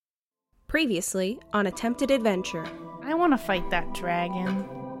Previously on Attempted Adventure. I want to fight that dragon.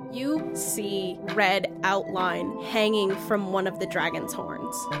 You see red outline hanging from one of the dragon's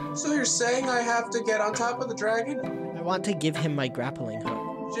horns. So you're saying I have to get on top of the dragon? I want to give him my grappling hook.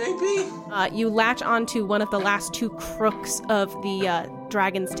 JP? You latch onto one of the last two crooks of the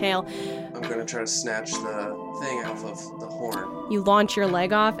dragon's tail. I'm gonna try to snatch the thing off of the horn. You launch your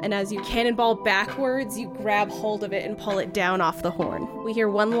leg off, and as you cannonball backwards, you grab hold of it and pull it down off the horn. We hear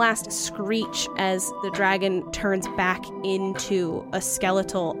one last screech as the dragon turns back into a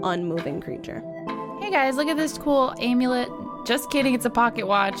skeletal, unmoving creature. Hey guys, look at this cool amulet. Just kidding, it's a pocket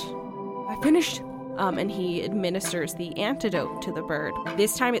watch. I finished. And he administers the antidote to the bird.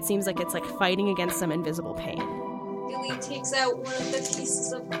 This time it seems like it's like fighting against some invisible pain. Billy takes out one of the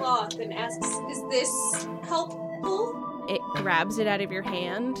pieces of cloth and asks, "Is this helpful?" It grabs it out of your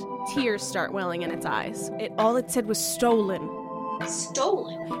hand. Tears start welling in its eyes. All it said was stolen.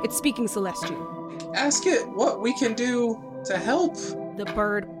 Stolen? It's speaking Celestial. Ask it what we can do to help. The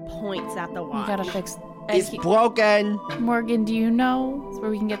bird points at the watch. We gotta fix. And It's broken. Morgan, do you know where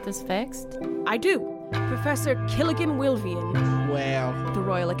we can get this fixed? I do. Professor Killigan Wilvian, Well, the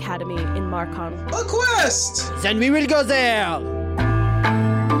Royal Academy in Marcon. A quest! then we will go there.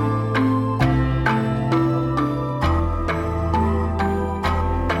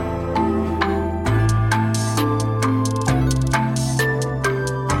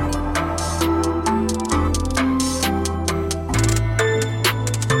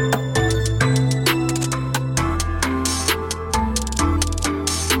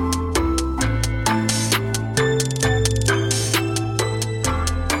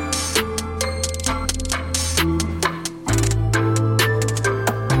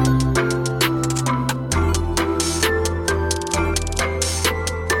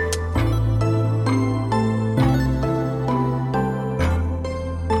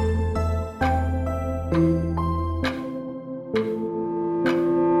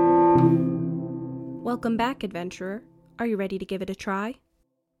 Welcome back, adventurer. Are you ready to give it a try?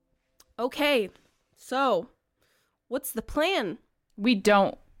 Okay, so what's the plan? We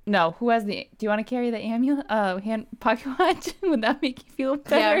don't know. Who has the... Do you want to carry the amulet? Hand pocket watch? Would that make you feel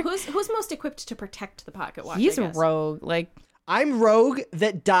better? Yeah, who's most equipped to protect the pocket watch? He's I a guess? rogue. Like, I'm rogue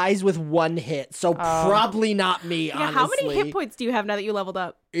that dies with one hit, so probably not me, Yeah, honestly. how many hit points do you have now that you leveled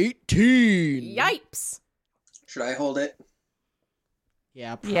up? 18. Yipes! Should I hold it?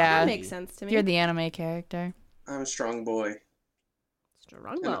 Yeah, probably. Yeah. That makes sense to me. you're the anime character. I'm a strong boy.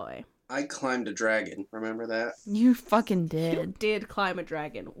 Strong boy. I climbed a dragon. Remember that? You fucking You did. did climb a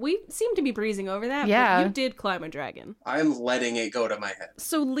dragon. We seem to be breezing over that, Yeah. but you did climb a dragon. I'm letting it go to my head.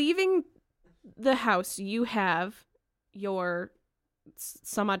 So leaving the house, you have your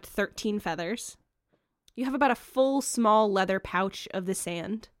some odd 13 feathers. You have about a full small leather pouch of the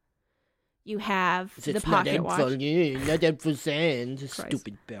sand. You have the pocket watch. Not that for sand. Christ.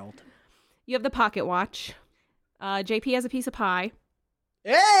 Stupid belt. You have the pocket watch. JP has a piece of pie.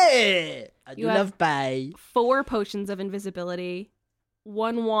 Hey! I do You have- love pie. 4 potions of invisibility.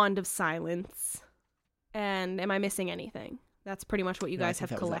 1 wand of silence. And am I missing anything? That's pretty much what you No, I guys think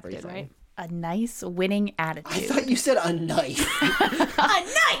have that was collected, everything. right? A nice winning attitude. I thought you said a knife. A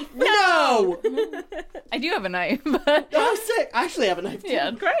knife! No! I do have a knife, but... Oh, sick. I actually have a knife, too. Yeah,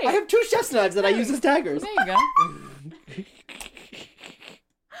 great. I have 2 chef's knives that I use as daggers. There you go.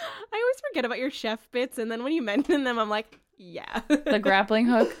 I always forget about your chef bits, and then when you mention them, I'm like, yeah. The grappling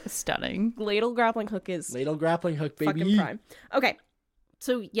hook, stunning. Ladle grappling hook is Ladle grappling hook, baby. fucking prime. Okay.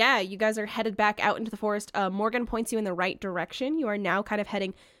 So, yeah, you guys are headed back out into the forest. Morgan points you in the right direction. You are now kind of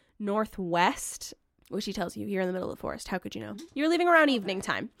heading northwest, which he tells you you're in the middle of the forest. How could you know? You're leaving around evening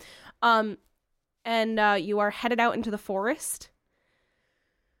time. And you are headed out into the forest.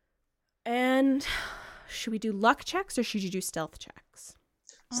 And should we do luck checks or should you do stealth checks?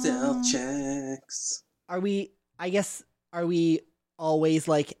 Stealth checks. Are we always,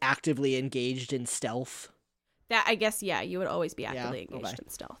 like, actively engaged in stealth? That, I guess, yeah, you would always be Yeah, actively engaged okay. in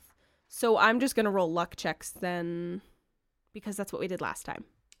stealth. So I'm just going to roll luck checks then, because that's what we did last time.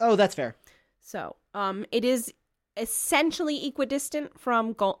 Oh, that's fair. So, it is essentially equidistant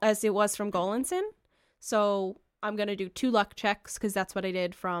from as it was from Golinson. So I'm going to do 2 luck checks, because that's what I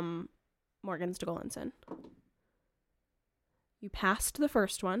did from Morgan's to Golinson. You passed the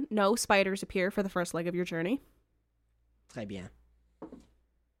first one. No spiders appear for the first leg of your journey. Très bien.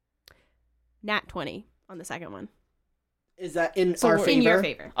 Nat 20 on the second one. Is that in So our we're favor? in your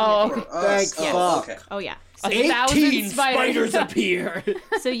favor. Oh, In your okay. favor. Thank Yes. fuck. Okay. Oh, yeah. So, 18 spiders. spiders appear.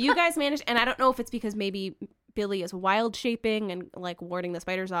 so you guys managed, and I don't know if it's because maybe Billy is wild shaping and like warding the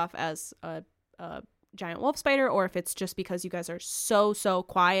spiders off as a giant wolf spider, or if it's just because you guys are so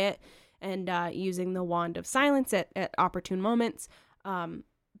quiet and using the Wand of Silence at opportune moments.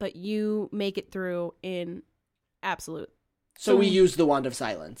 But you make it through in absolute. So we use the Wand of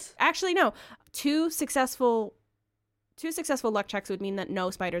Silence. Actually, no. Two successful luck checks would mean that no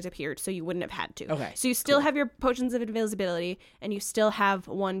spiders appeared, so you wouldn't have had to. Okay, So you still have your potions of invisibility, and you still have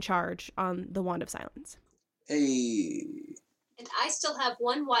one charge on the Wand of Silence. Hey. And I still have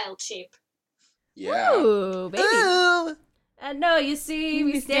one wild shape. Yeah. Ooh, baby. Ooh. I know you see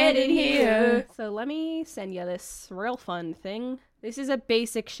me standing here. So let me send you this real fun thing. This is a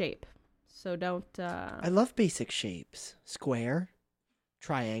basic shape, so don't. I love basic shapes. Square,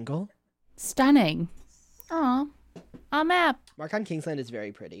 triangle. Stunning. Aw. A map. Marcon Kingsland is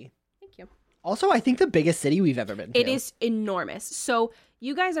very pretty. Thank you. Also, I think the biggest city we've ever been to. It is enormous. So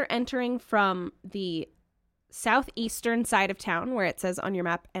you guys are entering from the southeastern side of town, where it says on your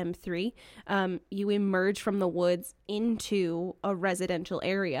map M3. You emerge from the woods into a residential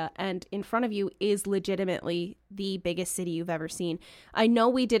area, and in front of you is legitimately the biggest city you've ever seen. I know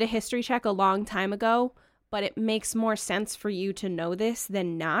we did a history check a long time ago, but it makes more sense for you to know this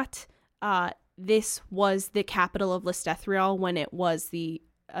than not. This was the capital of Lestethriel when it was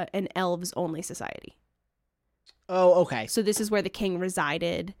an elves only society. Oh, okay. So this is where the king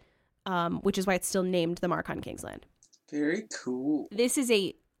resided, which is why it's still named the Marcon Kingsland. Very cool. This is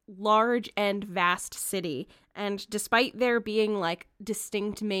a large and vast city, and despite there being like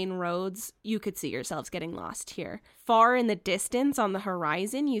distinct main roads, you could see yourselves getting lost here. Far in the distance on the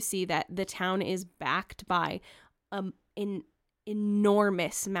horizon, you see that the town is backed by an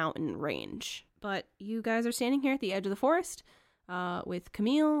enormous mountain range. But you guys are standing here at the edge of the forest with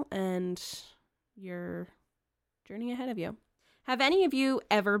Camille and your journey ahead of you. Have any of you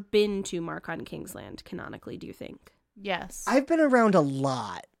ever been to Marcon Kingsland, canonically, do you think? Yes. I've been around a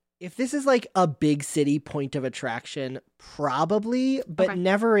lot. If this is like a big city point of attraction, probably, but Okay.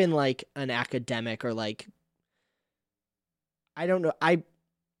 never in like an academic or like, I don't know. I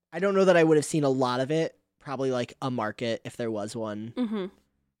don't know that I would have seen a lot of it. Probably like a market if there was one. Mm-hmm.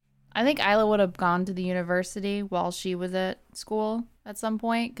 I think Isla would have gone to the university while she was at school at some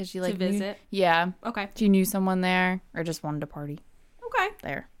point because she like To knew- visit? yeah, Okay. she knew someone there or just wanted to party Okay.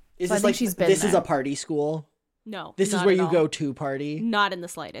 there. Is So I this think like she's been this is there. a party school? No. This is not where at you all. go to party? Not in the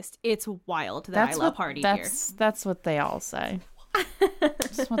slightest. It's wild that I love party That's what they all say. here.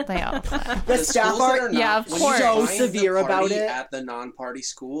 That's what they all say. The The staff schools that are are not, yeah, of when course. you so find severe the about party it. at the non-party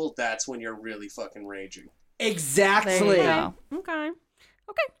school, that's when you're really fucking raging. Exactly. There you go. Okay.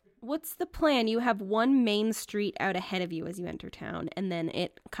 Okay. What's the plan? You have one main street out ahead of you as you enter town, and then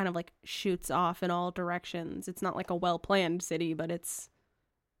it kind of like shoots off in all directions. It's not like a well-planned city, but it's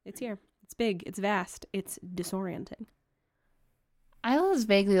here. It's big. It's vast. It's disorienting. Isla's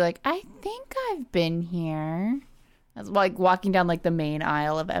vaguely like, I think I've been here. As like walking down like the main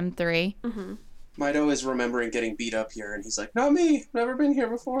aisle of M3. Mm-hmm. Mito is remembering getting beat up here, and he's like, not me. Never been here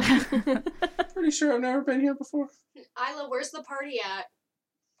before. Pretty sure I've never been here before. Isla, where's the party at?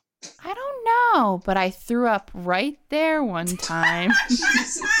 I don't know, but I threw up right there one time.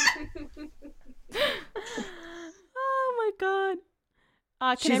 Oh my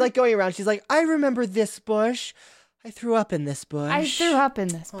god. She's like going around. She's like, I remember this bush. I threw up in this bush. I threw up in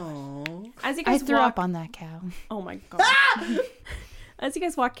this. Aww. as you I guys threw walk, up on that cow. oh my god. As you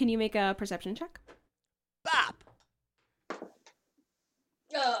guys walk, can you make a perception check? Bop.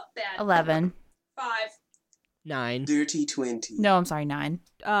 Bad. 11. 5. 9. Dirty 20. No, I'm sorry, 9.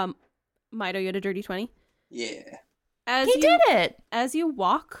 Mito, you had a dirty 20. Yeah. As He you, did it. As you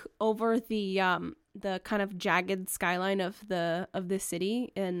walk over the kind of jagged skyline of this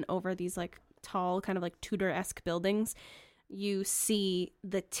city and over these like tall kind of like Tudor-esque buildings, you see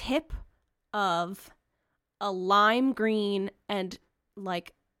the tip of a lime green and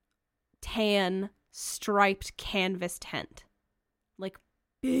like tan striped canvas tent. Like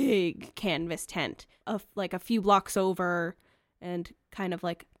big canvas tent of like a few blocks over and kind of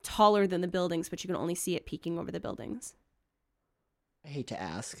like taller than the buildings, but you can only see it peeking over the buildings. I hate to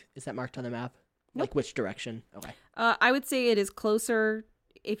ask. Is that marked on the map? Nope. Like which direction? Okay. I would say it is closer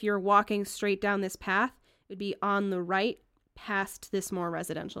if you're walking straight down this path. It would be on the right past this more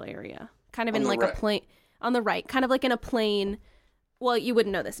residential area. Kind of On in the like right. a plain, on the right, kind of like in a plain. Well, you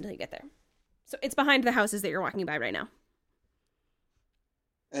wouldn't know this until you get there. So it's behind the houses that you're walking by right now.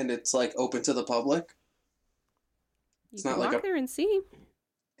 And it's like open to the public? You It's can not like walk a- there and see.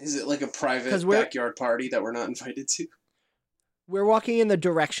 Is it like a 'Cause private we're- backyard party that we're not invited to? We're walking in the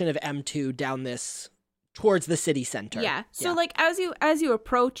direction of M2 down this towards the city center. Yeah. So like as you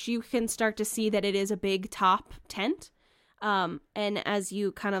approach, you can start to see that it is a big top tent. And as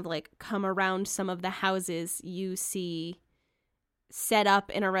you kind of like come around some of the houses, you see set up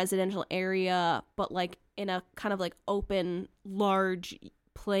in a residential area, but like in a kind of like open, large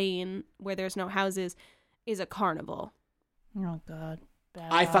plain where there's no houses, is a carnival. Oh God.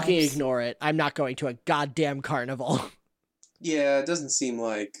 Bad I fucking vibes. ignore it. I'm not going to a goddamn carnival. Yeah, it doesn't seem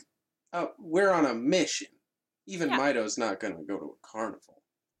like... Oh, we're on a mission. Even Yeah. Mido's not going to go to a carnival.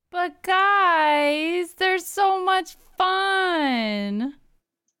 But guys, there's so much fun.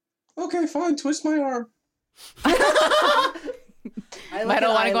 Okay, fine. Twist my arm. I don't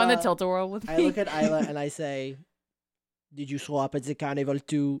want to go on the tilt-a-whirl with me. I look at Isla and I say, "Did you show up at the carnival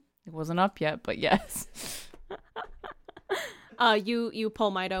too?" It wasn't up yet, but yes. You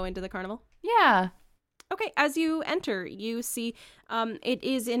pull Mido into the carnival. Yeah. Okay, as you enter, you see it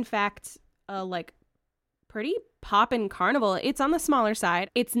is in fact like pretty poppin' carnival. It's on the smaller side.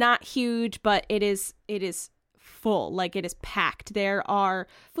 It's not huge, but it is full. Like, it is packed. There are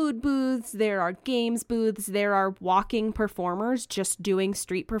food booths, there are games booths, there are walking performers just doing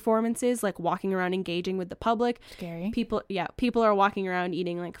street performances, like walking around engaging with the public. Scary. People are walking around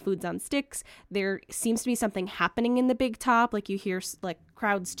eating like foods on sticks. There seems to be something happening in the big top, like you hear like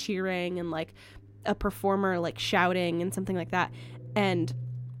crowds cheering and like a performer like shouting and something like that. And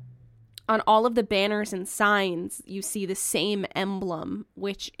on all of the banners and signs, you see the same emblem,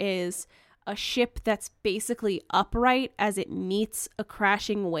 which is a ship that's basically upright as it meets a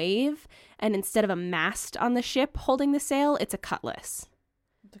crashing wave, and instead of a mast on the ship holding the sail, it's a cutlass.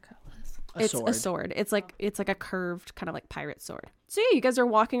 It's a sword. It's like a curved kind of like pirate sword. So yeah, you guys are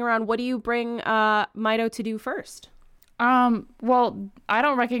walking around. What do you bring Mido to do first? Well, I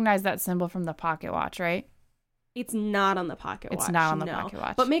don't recognize that symbol from the pocket watch, right? It's not on the pocket watch. It's not on the no. pocket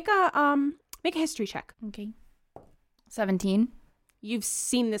watch. But make a history check. Okay. 17. You've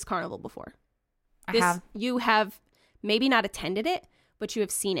seen this carnival before. I have. You have maybe not attended it, but you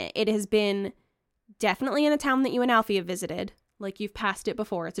have seen it. It has been definitely in a town that you and Alfie have visited. Like, you've passed it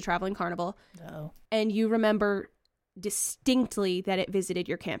before. It's a traveling carnival. No. And you remember distinctly that it visited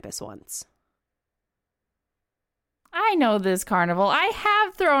your campus once. I know this carnival. I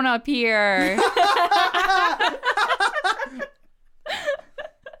have thrown up here.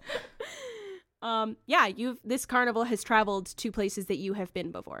 This carnival has traveled to places that you have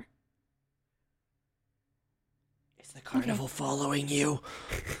been before. Is the carnival following you?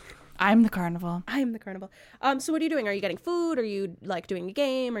 I'm the carnival. I am the carnival. So what are you doing? Are you getting food? Are you like doing a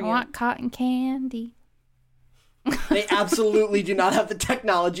game? I want cotton candy. They absolutely do not have the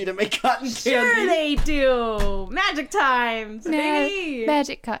technology to make cotton candy. Sure they do. Magic times, baby.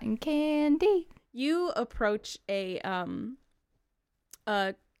 Magic cotton candy. You approach a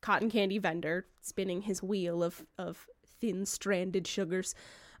cotton candy vendor spinning his wheel of thin stranded sugars.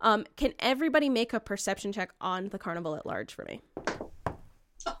 Can everybody make a perception check on the carnival at large for me?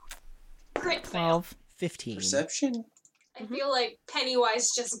 Crit fail. 12. 15. Perception? I feel like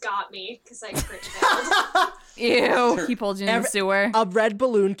Pennywise just got me because I crit failed. Ew. He pulled you in the sewer. A red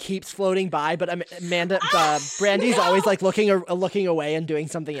balloon keeps floating by, but Brandy's always like looking away and doing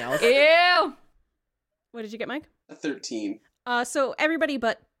something else. Ew. What did you get, Mike? A 13. So everybody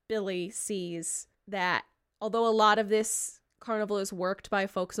but Billy sees that although a lot of this carnival is worked by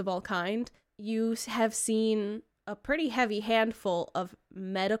folks of all kind, you have seen a pretty heavy handful of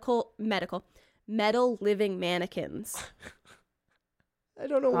metal living mannequins. I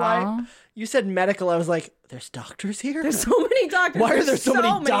don't know why. You said medical. I was like, there's doctors here? There's so many doctors. Why are there There's so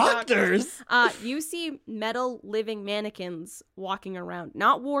many doctors? You see metal living mannequins walking around,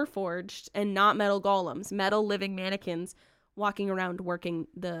 not warforged and not metal golems, metal living mannequins walking around working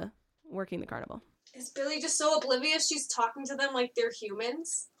the carnival. Is Billy just so oblivious she's talking to them like they're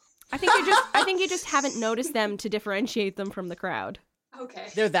humans? I think you just haven't noticed them to differentiate them from the crowd. Okay.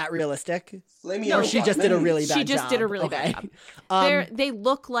 They're that realistic? Flaming Or she just did a really bad job? She just did a really bad job. They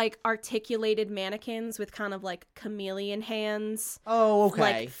look like articulated mannequins with kind of like chameleon hands. Oh, okay.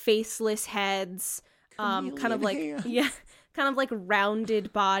 Like faceless heads. Kind of like hands. kind of like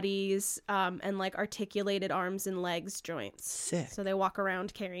rounded bodies, and like articulated arms and legs joints. Sick. So they walk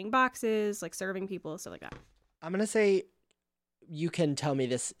around carrying boxes, like serving people, stuff like that. I'm going to say you can tell me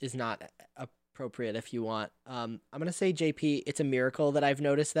this is not appropriate if you want. I'm going to say, JP, it's a miracle that I've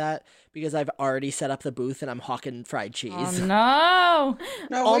noticed that because I've already set up the booth and I'm hawking fried cheese. Oh, no.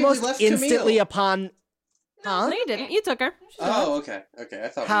 No, Almost wait, we left instantly Camille. upon... Huh? No, you didn't. You took her. Oh, okay. Okay, I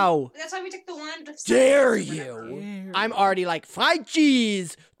thought How That's why we took the one. dare you? I'm already like, fried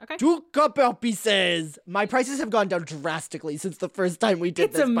cheese, Okay. 2 couple pieces. My prices have gone down drastically since the first time we did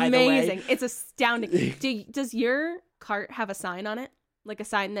It's this, by the way. amazing. It's astounding. Does your cart have a sign on it? Like a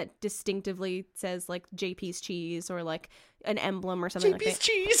sign that distinctively says like JP's cheese or like an emblem or something like JP's that?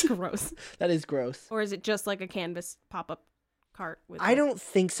 cheese. Gross. That is gross. Or is it just like a canvas pop-up cart with. I don't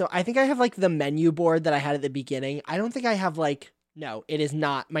think so. I think I have like the menu board that I had at the beginning. I don't think I have like, no, it is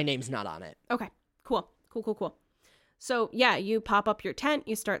not. My name's not on it. Okay, cool. So yeah, you pop up your tent.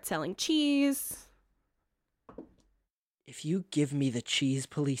 You start selling cheese. If you give me the cheese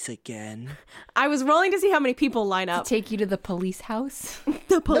police again. I was rolling to see how many people line To up. take you to the police house.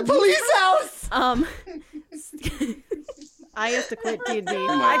 The police. The police house! I have to quit D&D.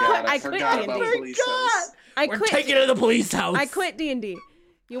 Oh my god, I quit forgot D&D. about the police house. I We're quit. taking it to the police house. I quit D&D.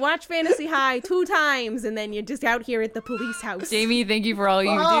 You watch Fantasy High 2 times, and then you're just out here at the police house. Jamie, thank you for all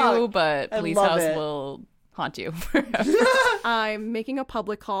you do, Fuck. but I police love house it. will haunt you. I'm making a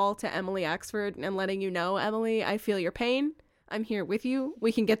public call to Emily Axford and letting you know, Emily, I feel your pain. I'm here with you.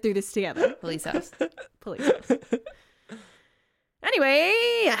 We can get through this together. Police house. Police house. Anyway,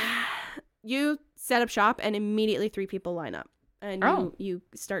 you set up shop, and immediately 3 people line up. And Oh. you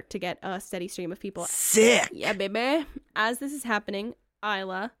start to get a steady stream of people. Sick. Yeah, baby. As this is happening,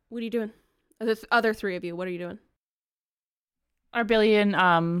 Isla, what are you doing? The other 3 of you, what are you doing? Are Billy and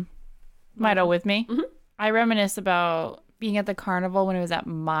Mito with me? Mhm. I reminisce about being at the carnival when it was at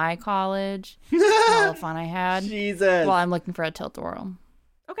my college. All the fun I had Jesus. while I'm looking for a tilt-a-whirl.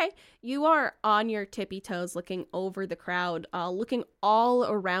 Okay. You are on your tippy toes looking over the crowd, looking all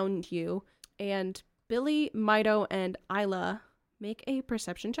around you. And Billy, Mito, and Isla make a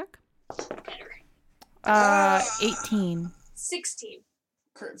perception check. 18. 16.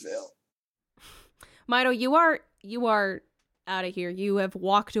 Critville. Mito, you are out of here. You have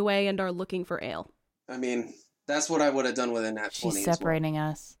walked away and are looking for ale. I mean, that's what I would have done with a nat 20 She's as well. separating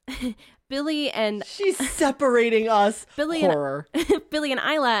us. Billy and She's separating us. Billy and Horror. Billy and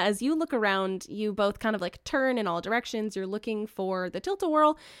Isla, as you look around, you both kind of like turn in all directions. You're looking for the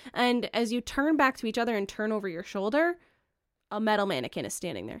tilt-a-whirl, and as you turn back to each other and turn over your shoulder, a metal mannequin is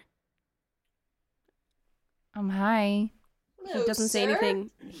standing there. Hi. He doesn't say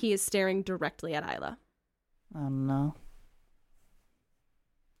anything. He is staring directly at Isla. Oh, no.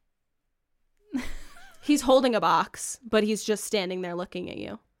 He's holding a box, but he's just standing there looking at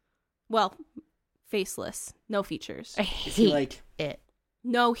you. Well, faceless, no features. I Is he hate like, it.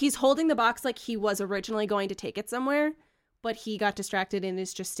 No, he's holding the box like he was originally going to take it somewhere, but he got distracted and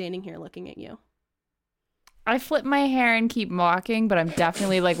is just standing here looking at you. I flip my hair and keep walking, but I'm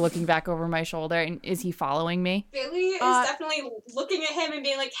definitely like looking back over my shoulder. And is he following me? Billy is Uh, definitely looking at him and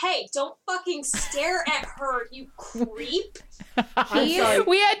being like, hey, don't fucking stare at her, you creep. I'm sorry.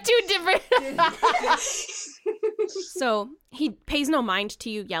 We had 2 different. So he pays no mind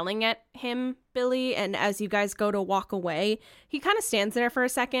to you yelling at him, Billy, and as you guys go to walk away, he kind of stands there for a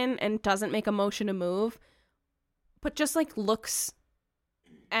second and doesn't make a motion to move, but just like looks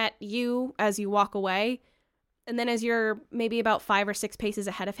at you as you walk away. And then as you're maybe about 5 or 6 paces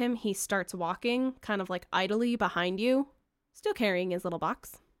ahead of him, he starts walking kind of like idly behind you, still carrying his little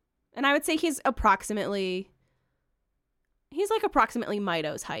box. And I would say he's approximately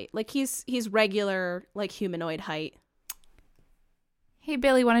Mito's height. Like he's regular, like humanoid height. Hey,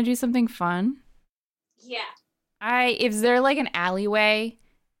 Billy, want to do something fun? Yeah. Is there like an alleyway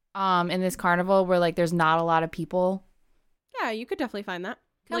in this carnival where like there's not a lot of people? Yeah, you could definitely find that.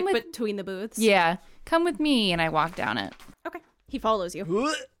 Come Like with- between the booths. Yeah. Come with me, and I walk down it. Okay. He follows you.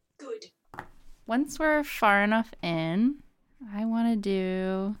 Good. Once we're far enough in, I want to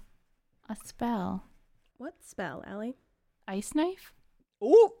do a spell. What spell, Allie? Ice knife?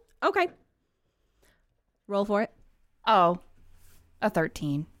 Ooh. Okay. Roll for it. Oh, a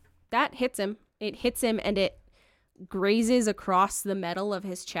 13. That hits him. It hits him and it grazes across the metal of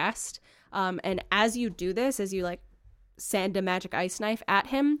his chest. And as you do this, as you like send a magic ice knife at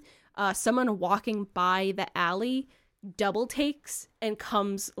him, someone walking by the alley double takes and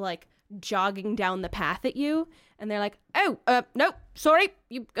comes like jogging down the path at you. And they're like, oh, no, sorry,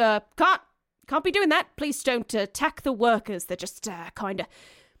 you can't be doing that. Please don't attack the workers. They're just kind of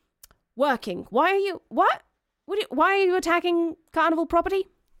working. Why are you attacking carnival property?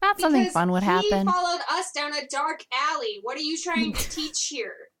 Thought something Because fun would he happen. followed us down a dark alley. What are you trying to teach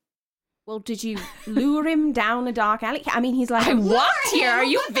here? Well, did you lure him down a dark alley? I mean, he's like, I walked here. Are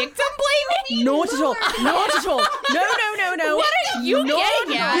you victim blaming? not at all, not at all. No. What are you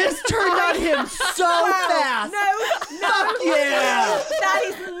getting at? This turned on him so fast. No, Fuck yeah. that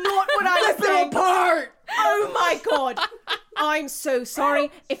is not what I was Rip them saying. apart. Oh my god. I'm so sorry.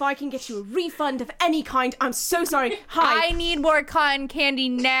 If I can get you a refund of any kind, I'm so sorry. Hi. I need more cotton candy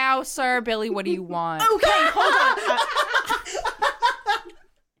now, sir. Billy, what do you want? Okay, hold on.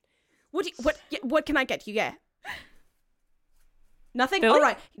 What can I get you? Yeah. Nothing? Billy? All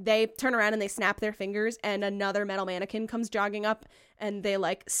right. They turn around and they snap their fingers, and another metal mannequin comes jogging up, and they,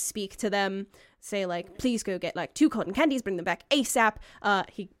 like, speak to them, say, like, please go get, like, 2 cotton candies, bring them back ASAP.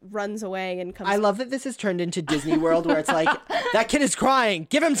 He runs away and comes... I love that this has turned into Disney World where it's like, that kid is crying.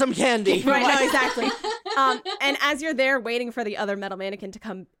 Give him some candy. Right, no, exactly. And as you're there waiting for the other metal mannequin to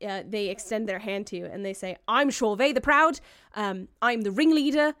come, they extend their hand to you, and they say, I'm Chauvet the Proud. I'm the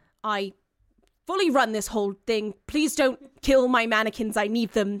ringleader. I fully run this whole thing. Please don't kill my mannequins. I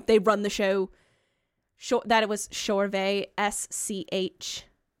need them. They run the show. That it was Chauvet, Sorbet,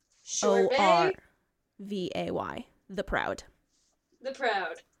 SCHORVAY, the Proud. the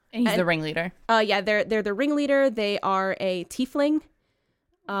Proud. And he's And- the ringleader. Yeah, they're the ringleader. They are a tiefling.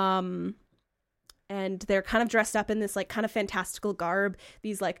 And they're kind of dressed up in this, like, kind of fantastical garb.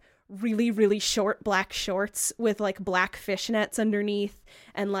 These, like, really, really short black shorts with, like, black fishnets underneath,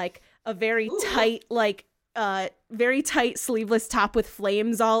 and, like, a very tight, like, very tight sleeveless top with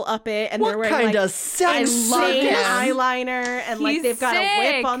flames all up it. And they're What wearing, kind like, of sex? insane him. eyeliner, and, like, He's they've got a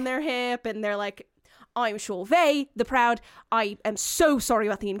whip sick. on their hip, and they're like, I'm Chauvet the Proud. I am so sorry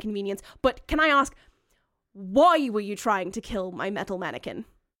about the inconvenience, but can I ask, why were you trying to kill my metal mannequin?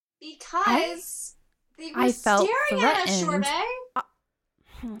 Because they were I felt staring at us, threatened. Sorbet,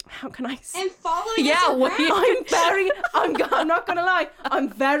 How can I say? and following Yeah, us what- around. I'm not gonna lie, I'm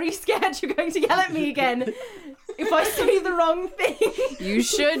very scared you're going to yell at me again if I say the wrong thing. You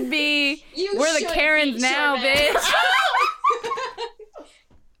should be. You We're the should Karens be, now, Sorbet. bitch.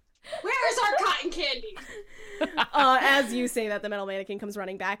 Where's our cotton candy? As you say that, the metal mannequin comes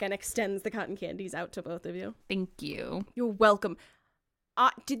running back and extends the cotton candies out to both of you. Thank you. You're welcome.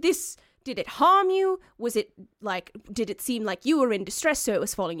 Did it harm you? Was it, like, did it seem like you were in distress, so it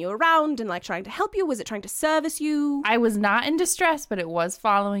was following you around and, like, trying to help you? Was it trying to service you? I was not in distress, but it was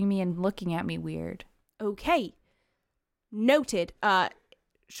following me and looking at me weird. Okay. Noted.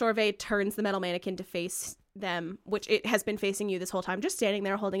 Chauvet turns the metal mannequin to face them, which it has been facing you this whole time, just standing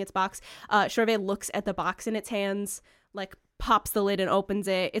there holding its box. Chauvet looks at the box in its hands, like, pops the lid and opens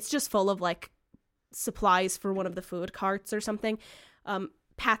it. It's just full of, like, supplies for one of the food carts or something.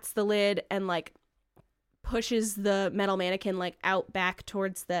 Pats the lid and, like, pushes the metal mannequin, like, out back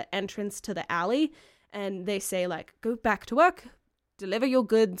towards the entrance to the alley. And they say, like, go back to work, deliver your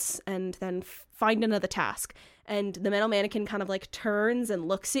goods, and then find another task. And the metal mannequin kind of, like, turns and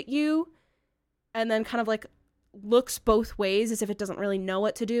looks at you, and then kind of, like, looks both ways as if it doesn't really know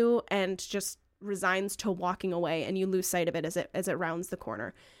what to do, and just resigns to walking away, and you lose sight of it as it rounds the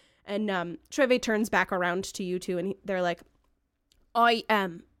corner. And Chauvet turns back around to you two, and they're like, I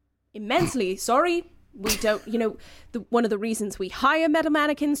am immensely sorry. We don't, one of the reasons we hire metal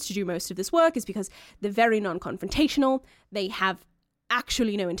mannequins to do most of this work is because they're very non-confrontational. They have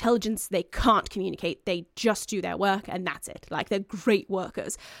actually no intelligence. They can't communicate. They just do their work, and that's it. Like, they're great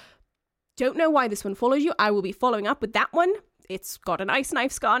workers. Don't know why this one follows you. I will be following up with that one. It's got an ice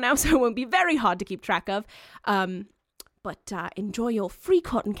knife scar now, so it won't be very hard to keep track of. But enjoy your free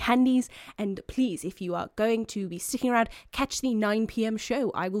cotton candies, and please, if you are going to be sticking around, catch the 9 p.m.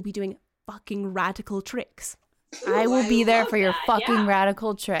 show. I will be doing fucking radical tricks. I will be there love for your that, fucking yeah.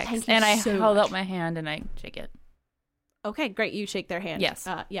 radical tricks. Thank you And I so held much. out my hand and I shake it. Okay, great. You shake their hand. Yes.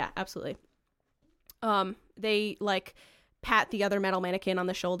 Yeah, absolutely. They, like, pat the other metal mannequin on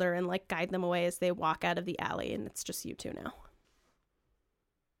the shoulder and, like, guide them away as they walk out of the alley, and it's just you two now.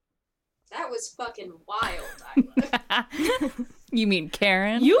 That was fucking wild, Isla. You mean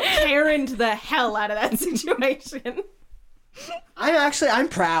Karen? You Karen'd the hell out of that situation. I'm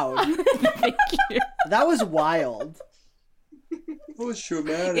proud. Thank you. That was wild. That was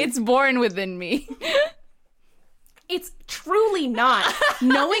traumatic. It's born within me. It's truly not.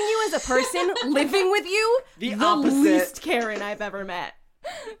 Knowing you as a person, living with you, The the opposite. least Karen I've ever met.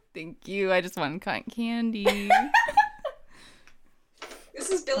 Thank you. I just want cotton candy. This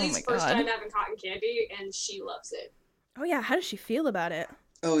is Billy's my first God. time having cotton candy, and she loves it. Oh yeah, how does she feel about it?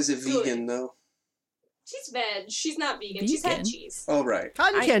 Oh, is it Good. vegan though? She's veg. She's not vegan. She's had Vegan? cheese. Oh, right.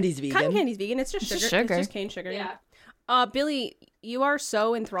 Cotton candy's vegan. Cotton candy's vegan. It's just It's sugar. just sugar. It's just cane sugar. Yeah. Billy, you are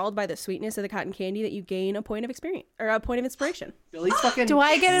so enthralled by the sweetness of the cotton candy that you gain a point of experience or a point of inspiration. Billy's fucking. Do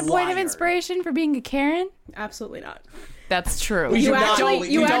I get a point of liar. inspiration for being a Karen? Absolutely not. That's true. We You do not- actually, we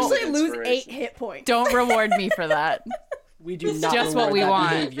you don't- actually lose Inspiration. 8 hit points. Don't reward me for that. We do It's not just what reward we that want.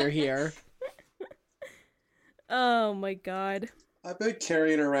 behavior here. Oh my god. I've been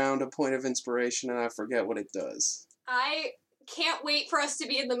carrying around a point of inspiration and I forget what it does. I can't wait for us to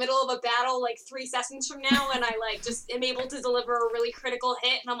be in the middle of a battle like 3 sessions from now, and I like just am able to deliver a really critical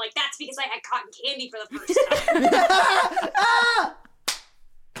hit, and I'm like, that's because I had cotton candy for the first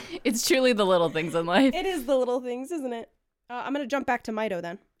time. It's truly the little things in life. It is the little things, isn't it? I'm going to jump back to Mido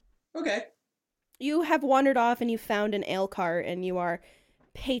then. Okay. You have wandered off and you found an ale cart and you are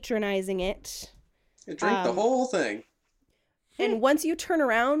patronizing it. I drank the whole thing. And once you turn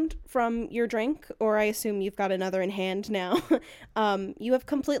around from your drink, or I assume you've got another in hand now, you have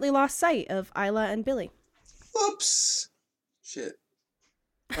completely lost sight of Isla and Billy. Oops. Shit.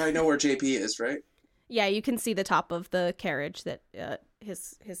 I know where JP is, right? Yeah, you can see the top of the carriage that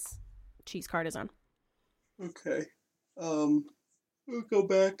his cheese cart is on. Okay. We'll go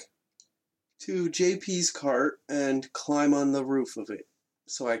back to JP's cart and climb on the roof of it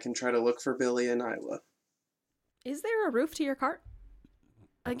so I can try to look for Billy and Isla. Is there a roof to your cart?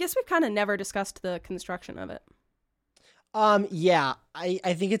 I guess we've kind of never discussed the construction of it. Yeah, I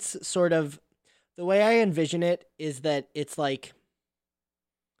think it's sort of, the way I envision it is that it's like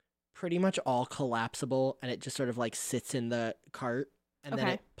pretty much all collapsible and it just sort of like sits in the cart and then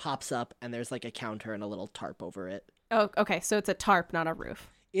Okay. it pops up and there's like a counter and a little tarp over it. Oh, okay, so it's a tarp, not a roof.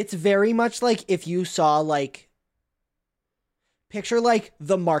 It's very much like if you saw like, picture like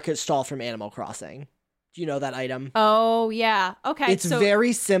the market stall from Animal Crossing. Do you know that item? Oh, yeah. Okay, It's so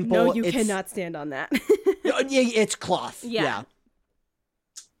very simple. no, you It's- cannot stand on that. Yeah, it's cloth. Yeah. Yeah.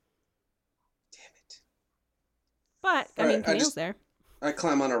 Damn it. But, I All mean, right, I Camille's just- there. I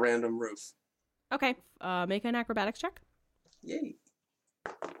climb on a random roof. Okay, make an acrobatics check. Yay.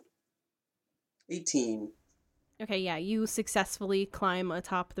 18. Okay, yeah, you successfully climb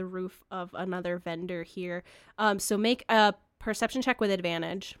atop the roof of another vendor here. So make a perception check with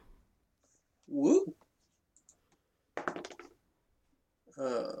advantage. Woo.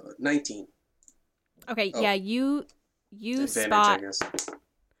 19. Okay, Oh. yeah, you Advantage, I spot guess.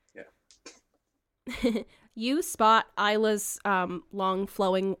 you spot Isla's long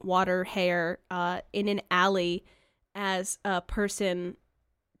flowing water hair in an alley as a person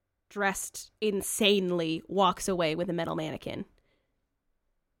dressed insanely walks away with a metal mannequin.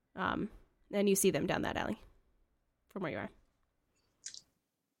 And you see them down that alley from where you are.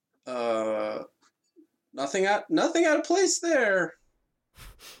 Nothing out of place there.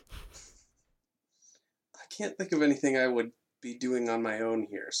 I can't think of anything I would be doing on my own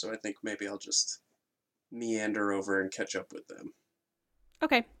here, so I think maybe I'll just meander over and catch up with them.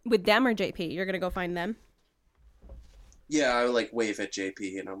 Okay, with them or JP? You're gonna go find them? Yeah, I like wave at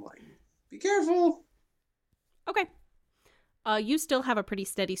JP and I'm like, be careful. Okay. You still have a pretty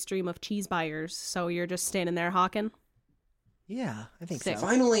steady stream of cheese buyers, so you're just standing there hawking. Yeah, I think Sick. so.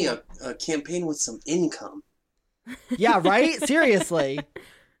 Finally, a campaign with some income. Yeah, right? Seriously.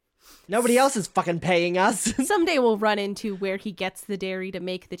 Nobody else is fucking paying us. Someday we'll run into where he gets the dairy to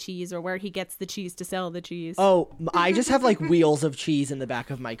make the cheese or where he gets the cheese to sell the cheese. Oh, I just have like wheels of cheese in the back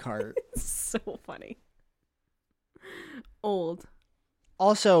of my cart. So funny. Old.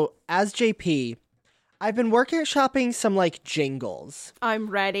 Also, as JP, I've been shopping some like jingles. I'm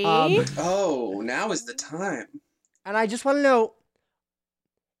ready. Oh, now is the time. And I just want to know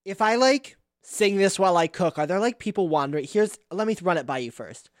if I like sing this while I cook, are there like people wandering? Let me run it by you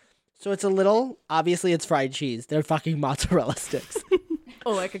first. So it's obviously it's fried cheese. They're fucking mozzarella sticks.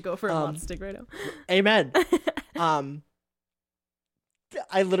 Oh, I could go for a mod stick right now. Amen. I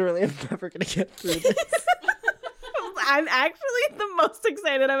literally am never going to get through this. I'm actually the most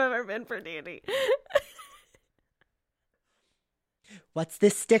excited I've ever been for D&D. What's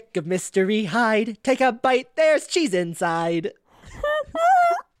this stick of mystery hide? Take a bite, there's cheese inside.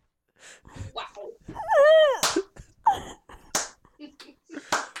 Wow.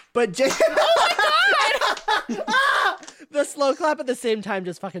 But oh my god! The slow clap at the same time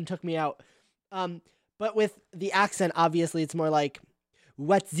just fucking took me out. But with the accent, obviously it's more like,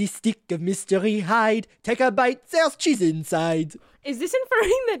 what's this stick of mystery hide? Take a bite, there's cheese inside. Is this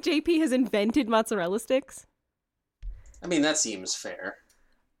inferring that JP has invented mozzarella sticks? I mean, that seems fair.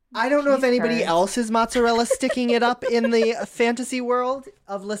 I don't know if Cheese anybody curds. else is mozzarella sticking it up in the fantasy world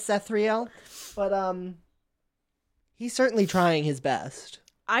of Lesethriel, but he's certainly trying his best.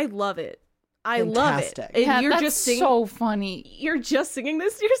 I love it. I Fantastic. love it. And Yeah, you're that's just singing. so funny. You're just singing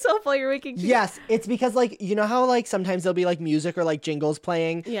this to yourself while you're making cheese? Yes, it's because like you know how like sometimes there'll be like music or like jingles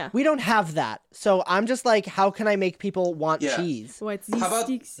playing. Yeah. We don't have that, so I'm just like, how can I make people want Yeah. cheese? What's How about-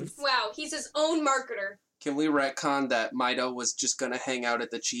 these sticks? Wow, he's his own marketer. Can we retcon that Mido was just gonna hang out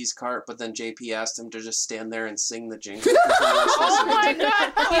at the cheese cart, but then JP asked him to just stand there and sing the jingle? Oh my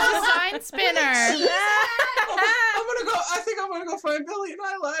god, he's a sign spinner. I think I'm gonna go find Billy and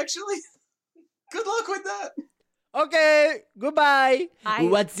Isla, actually. Good luck with that. Okay, goodbye. I-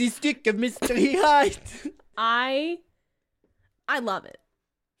 What's the stick of mystery hide? I love it.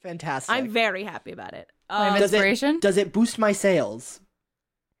 Fantastic. I'm very happy about it. Point of Does inspiration? Does it boost my sales?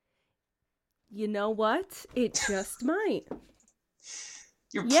 You know what? It just might.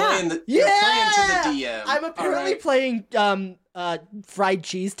 You're Yeah. playing to the DM. I'm apparently Alright. playing fried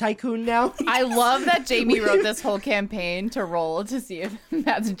cheese tycoon now. I love that Jamie wrote this whole campaign to roll to see if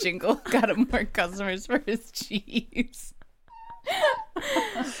Matt's jingle got him more customers for his cheese.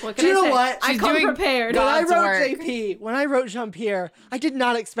 What Do you I know say? what? I She's come doing prepared. When I God's wrote work. JP, when I wrote Jean-Pierre, I did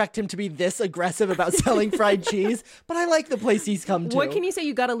not expect him to be this aggressive about selling fried cheese, but I like the place he's come to. What can you say?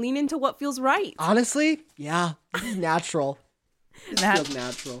 You gotta lean into what feels right. Honestly, yeah, this is natural. Matt, Feels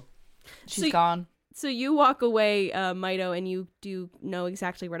natural. she's So- gone. So you walk away, Mito, and you do know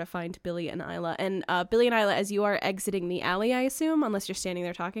exactly where to find Billy and Isla. And Billy and Isla, as you are exiting the alley, I assume, unless you're standing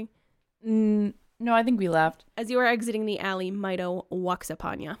there talking. No, I think we left. As you are exiting the alley, Mito walks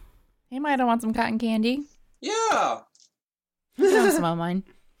upon you. Hey, Mike, I want some cotton candy. Yeah. You can have some of mine.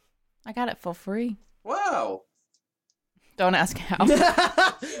 I got it for free. Wow. Don't ask how.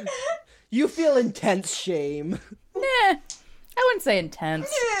 You feel intense shame. Nah, I wouldn't say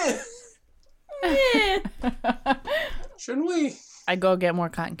intense. Yeah. Shouldn't we? I go get more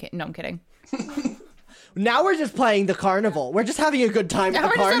cotton candy. No, I'm kidding. Now we're just playing the carnival. We're just having a good time at Yeah,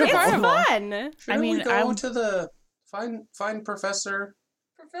 the we're just having carnival. carnival. Fun. Shouldn't mean, we go I'm- to the find Professor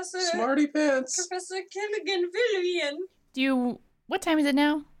Professor Smarty Pants? Professor Killigan Villian. Do you? What time is it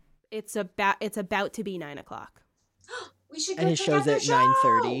now? It's about to be 9:00. We should go And it check shows out the at show.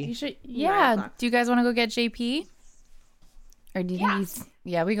 9:30. You should. 9 Yeah. o'clock. Do you guys want to go get JP? Or did Yeah.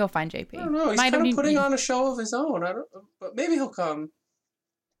 he? Yeah, we go find JP. I don't know. He's Mike, kind do of you- putting on a show of his own. I don't, but maybe he'll come.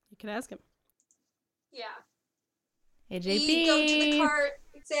 You can ask him. Yeah. Hey, We JP. go to the cart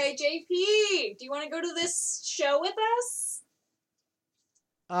and say, JP, do you want to go to this show with us?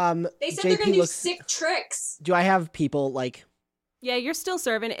 They said they're JP gonna do looks. sick tricks. Do I have people like? Yeah, you're still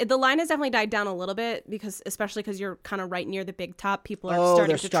serving. The line has definitely died down a little bit especially because you're kind of right near the big top. People are Oh, starting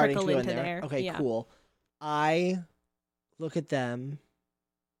they're to starting trickle to go into in there. there. Okay, Yeah. cool. I look at them,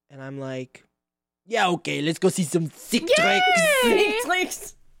 and I'm like, "Yeah, okay, let's go see some sick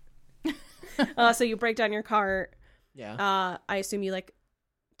tricks." So you break down your cart. Yeah, I assume you like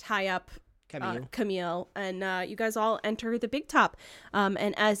tie up Camille. and you guys all enter the big top.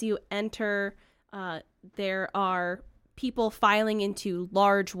 And as you enter, there are people filing into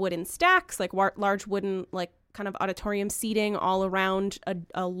large wooden stacks, like large wooden like kind of auditorium seating all around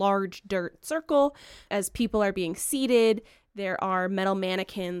a large dirt circle. As people are being seated, there are metal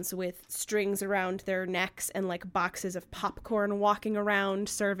mannequins with strings around their necks and like boxes of popcorn walking around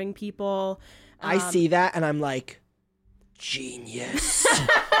serving people. I see that, and I'm like, genius.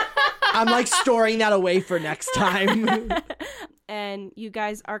 I'm like storing that away for next time. And you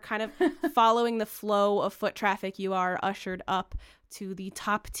guys are kind of following the flow of foot traffic. You are ushered up to the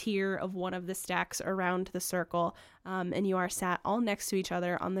top tier of one of the stacks around the circle, and you are sat all next to each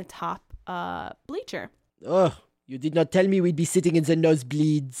other on the top bleacher. Ugh, you did not tell me we'd be sitting in the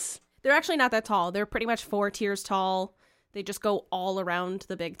nosebleeds. They're actually not that tall. They're pretty much 4 tiers tall. They just go all around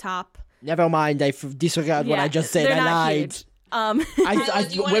the big top. Never mind, I disregard what I just said. they're I not lied. huge. Tyler,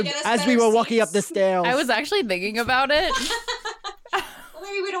 do you wanna get us As we better were walking up the seats? stairs. I was actually thinking about it. Well,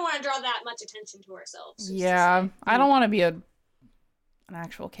 maybe we don't want to draw that much attention to ourselves. just to Yeah, say. I don't want to be an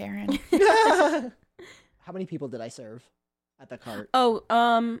actual Karen. How many people did I serve at the cart? Oh,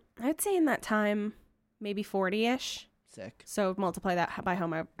 I'd say in that time, maybe 40-ish. Sick. So multiply that by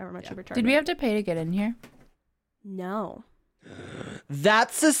however much you were charging. Did we have to pay to get in here? No.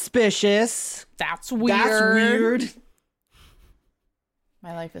 That's suspicious. That's weird. That's weird.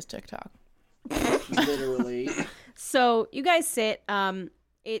 My life is TikTok. Literally. So you guys sit.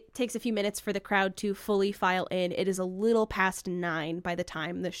 It takes a few minutes for the crowd to fully file in. It is a little past 9 by the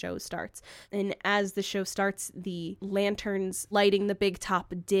time the show starts. And as the show starts, the lanterns lighting the big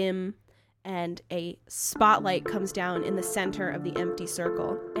top dim, and a spotlight comes down in the center of the empty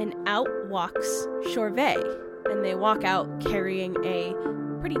circle. And out walks Chorvet. And they walk out carrying a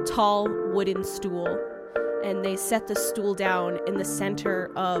pretty tall wooden stool. And they set the stool down in the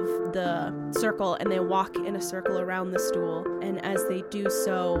center of the circle, and they walk in a circle around the stool. And as they do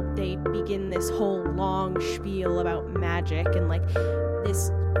so, they begin this whole long spiel about magic and like this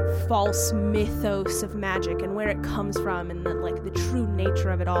false mythos of magic and where it comes from and the true nature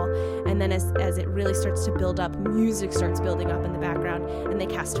of it all. And then as it really starts to build up, music starts building up in the background, and they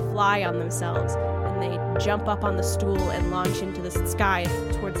cast fly on themselves. And they jump up on the stool and launch into the sky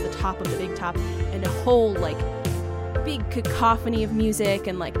towards the top of the big top, and a whole big cacophony of music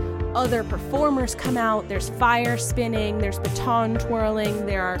and other performers come out. There's fire spinning, there's baton twirling,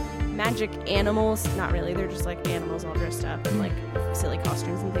 there are magic animals. Not really, they're just animals all dressed up in silly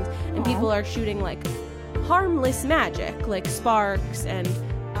costumes and things. And people are shooting harmless magic, like sparks and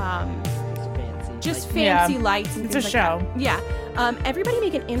just Like, fancy Yeah. lights and It's a things like show. that. Yeah. Everybody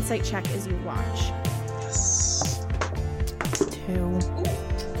make an insight check as you watch. Yes. 2.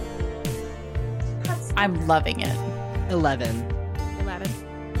 I'm loving it. 11. 11.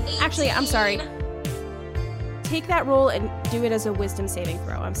 Actually, I'm sorry. 18. Take that roll and do it as a wisdom saving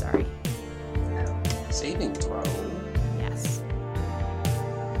throw. I'm sorry. Saving throw. Yes.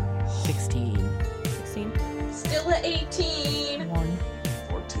 16. 16. Still at 18. 1.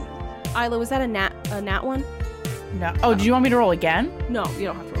 14. Isla, was that a nat one? No. Oh, did you want me to roll again? No, you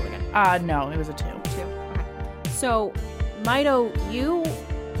don't have to roll again. No, it was a 2. 2. Okay. So, Mido, you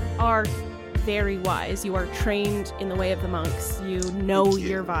are very wise. You are trained in the way of the monks. You know Thank you.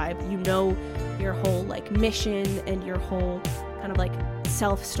 your vibe. You know your whole like mission and your whole kind of like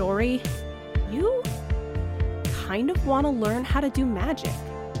self story. You kind of want to learn how to do magic.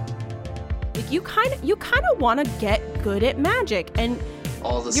 Like you kind of want to get good at magic, and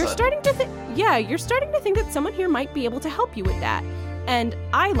All of a you're sudden. starting to think, yeah, you're starting to think that someone here might be able to help you with that. And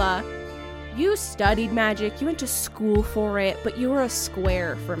Isla, you studied magic, you went to school for it, but you were a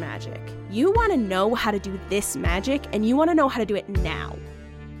square for magic. You want to know how to do this magic, and you want to know how to do it now.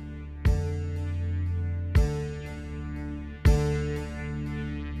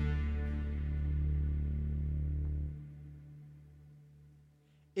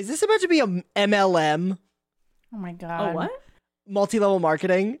 Is this about to be a MLM? Oh my god. Multi-level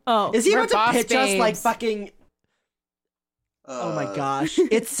marketing? Oh, Is he we're about to boss pitch us like babes. fucking... Oh my Uh, gosh.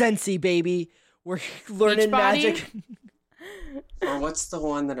 It's Sensi, baby. We're learning Beachbody? magic. Or what's the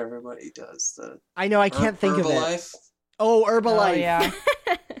one that everybody does? The I know, I can't think of it. Herbalife? Oh, Herbalife. Oh, yeah.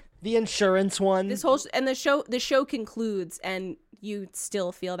 The insurance one. This whole and the show concludes, and you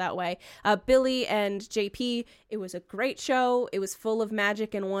still feel that way. Billy and JP, it was a great show. It was full of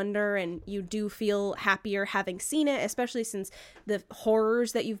magic and wonder, and you do feel happier having seen it, especially since the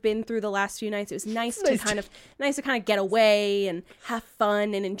horrors that you've been through the last few nights. It was nice to kind of get away and have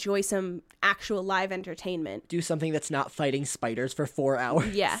fun and enjoy some actual live entertainment. Do something that's not fighting spiders for 4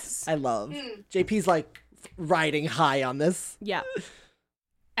 hours. Yes. I love. JP's like riding high on this. Yeah.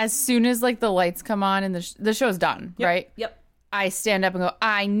 As soon as like the lights come on and the show's done, right? Yep. I stand up and go,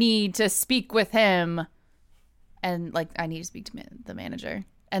 I need to speak with him. And like, I need to speak to the manager.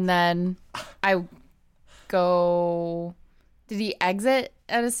 And then I go, did he exit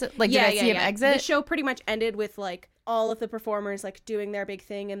at did I see him exit? The show pretty much ended with like all of the performers like doing their big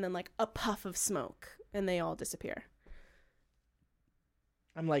thing, and then like a puff of smoke, and they all disappear.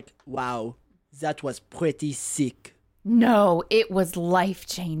 I'm like, wow, that was pretty sick. No, it was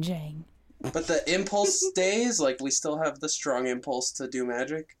life-changing. But the impulse stays? Like, we still have the strong impulse to do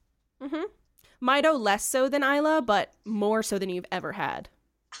magic? Mm-hmm. Mido less so than Isla, but more so than you've ever had.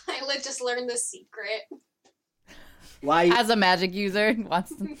 Isla just learned the secret. Why As a magic user,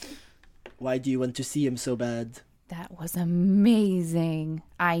 Why do you want to see him so bad? that was amazing.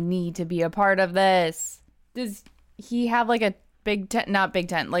 I need to be a part of this. Does he have like a big tent? Not big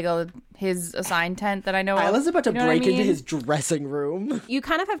tent, like his assigned tent that I know of? Isla's about to You know what I break into mean? his dressing room. You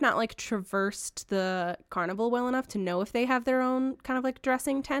kind of have not like traversed the carnival well enough to know if they have their own kind of like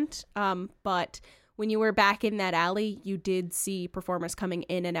dressing tent. But when you were back in that alley, you did see performers coming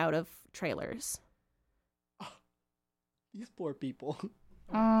in and out of trailers. These poor people.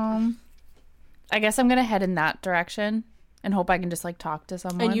 I guess I'm gonna head in that direction and hope I can just like talk to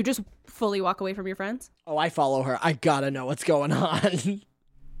someone. And you just fully walk away from your friends? Oh, I follow her. I gotta know what's going on.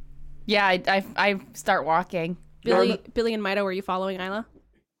 yeah, I start walking. Billy and Mido, were you following Isla?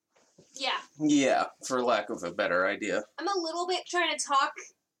 Yeah. Yeah, for lack of a better idea. I'm a little bit trying to talk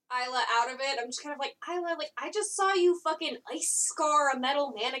Isla out of it. I'm just kind of like, Isla, like, I just saw you fucking ice scar a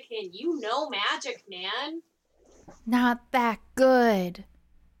metal mannequin. You know magic, man. Not that good.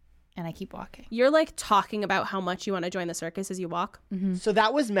 And I keep walking. You're like talking about how much you want to join the circus as you walk. So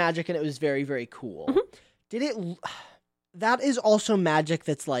that was magic, and it was very, very cool. Did it? That is also magic.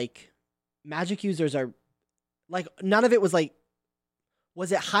 That's like magic users are like none of it was like.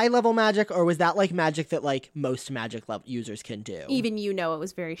 Was it high level magic, or was that like magic that like most magic level users can do? Even you know it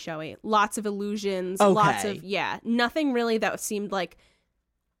was very showy. Lots of illusions, Okay. lots of nothing really that seemed like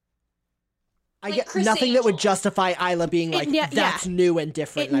I like get Chris nothing that would Angel. justify Isla being like that's new and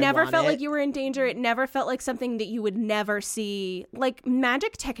different. it and I never want felt it. like you were in danger. It never felt like something that you would never see. Like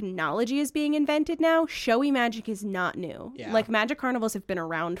magic technology is being invented now. Showy magic is not new. Yeah. Like magic carnivals have been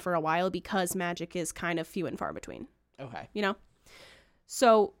around for a while because magic is kind of few and far between, Okay. you know?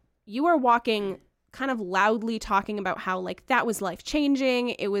 So you are walking kind of loudly talking about how like that was life changing.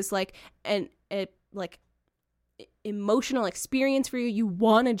 It was like emotional experience for you. You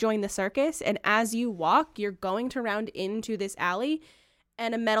want to join the circus, and as you walk, you're going to round into this alley,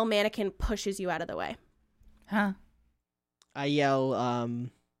 and a metal mannequin pushes you out of the way. Huh? I yell,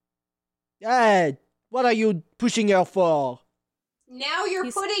 hey, what are you pushing her for? Now you're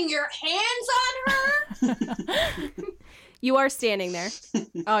He's- putting your hands on her? You are standing there.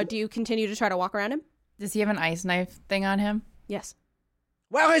 Do you continue to try to walk around him? Does he have an ice knife thing on him? Yes.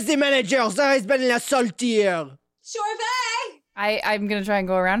 Where is the manager? There has been an assault here. Chauvet! I'm gonna try and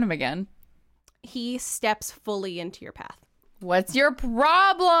go around him again. He steps fully into your path. What's your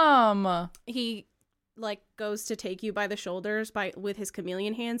problem? He like goes to take you by the shoulders with his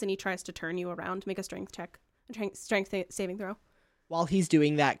chameleon hands, and he tries to turn you around. Make a strength check, saving throw. While he's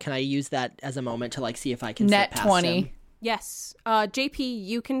doing that, can I use that as a moment to like see if I can Net slip past 20. him? Yes. JP,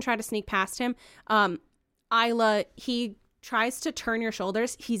 you can try to sneak past him. Isla, he tries to turn your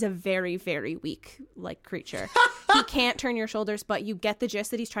shoulders. He's a very, very weak like creature. He can't turn your shoulders, but you get the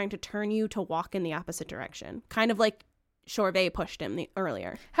gist that he's trying to turn you to walk in the opposite direction. Kind of like Chauvet pushed him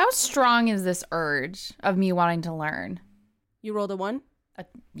earlier. How strong is this urge of me wanting to learn? You rolled a 1?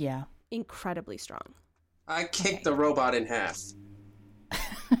 Yeah. Incredibly strong. I kicked the robot in half.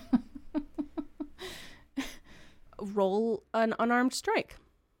 Roll an unarmed strike.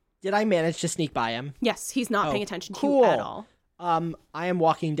 Did I manage to sneak by him? Yes, he's not Oh, paying attention cool. to you at all. I am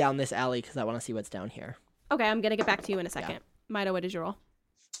walking down this alley because I want to see what's down here. Okay, I'm gonna get back to you in a second. Maida, what is your roll?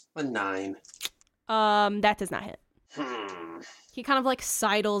 A 9. That does not hit. Hmm. He kind of like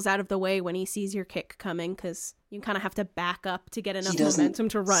sidles out of the way when he sees your kick coming because you kind of have to back up to get enough He doesn't momentum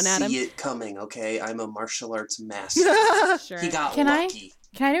to run at him. see it coming, okay? I'm a martial arts master. Sure. He got Can I? lucky.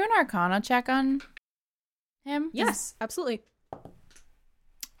 Can I do an Arcana check on him? Yes, absolutely.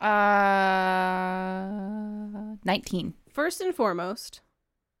 19. First and foremost,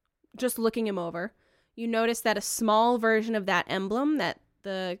 just looking him over, you notice that a small version of that emblem that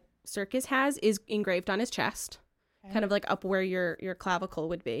the circus has is engraved on his chest, kind of like up where your clavicle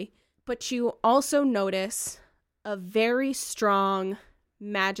would be. But you also notice a very strong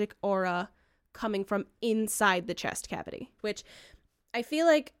magic aura coming from inside the chest cavity, which I feel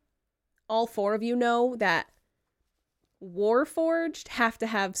like all 4 of you know that Warforged have to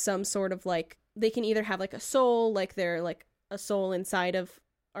have some sort of like, they can either have like a soul, like they're like a soul inside of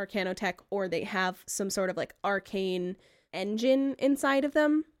Arcanotech, or they have some sort of like arcane engine inside of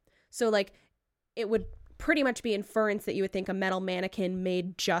them. So like it would pretty much be inference that you would think a metal mannequin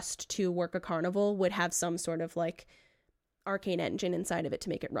made just to work a carnival would have some sort of like arcane engine inside of it to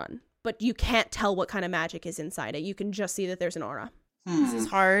make it run. But you can't tell what kind of magic is inside it. You can just see that there's an aura. This is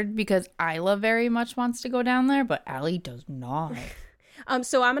hard because Isla very much wants to go down there, but Allie does not.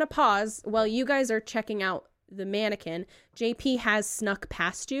 So I'm going to pause while you guys are checking out the mannequin. JP has snuck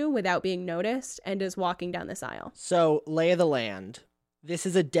past you without being noticed and is walking down this aisle. So, lay of the land. This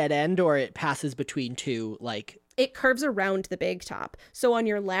is a dead end, or it passes between two, like... It curves around the big top. So on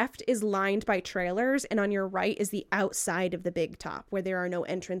your left is lined by trailers, and on your right is the outside of the big top, where there are no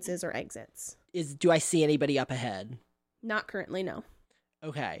entrances or exits. Do I see anybody up ahead? Not currently, no.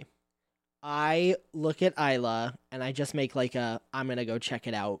 Okay. I look at Isla, and I just make like a, I'm gonna go check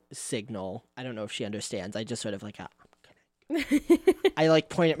it out signal. I don't know if she understands. I just sort of like, I like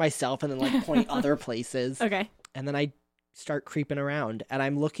point at myself and then like point other places. Okay. And then I start creeping around, and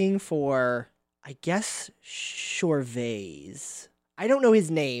I'm looking for, I guess, Chauvet's. I don't know his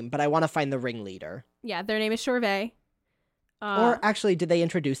name, but I want to find the ringleader. Yeah, their name is Chauvet. Or actually, did they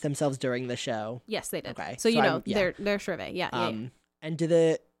introduce themselves during the show? Yes, they did. Okay, So you so know, I'm- yeah. they're Chauvet. Yeah. And do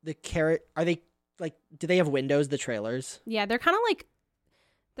the carrot, are they like, do they have windows, the trailers? Yeah, they're kind of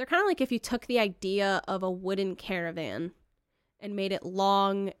like if you took the idea of a wooden caravan and made it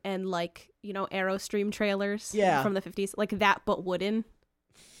long and like, you know, Aerostream trailers from the 50s, like that, but wooden.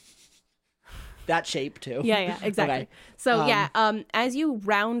 That shape too. Yeah, exactly. Okay. So as you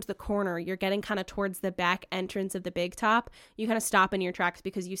round the corner, you're getting kind of towards the back entrance of the big top. You kind of stop in your tracks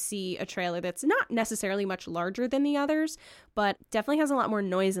because you see a trailer that's not necessarily much larger than the others, but definitely has a lot more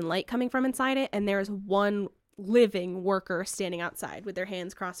noise and light coming from inside it. And there's one living worker standing outside with their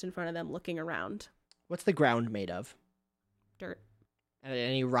hands crossed in front of them, looking around. What's the ground made of? Dirt. Are there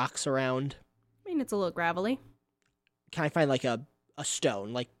any rocks around? I mean, it's a little gravelly. Can I find like a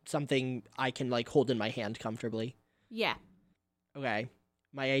stone, like something I can like hold in my hand comfortably? Yeah. Okay.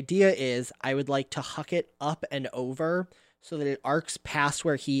 My idea is I would like to huck it up and over so that it arcs past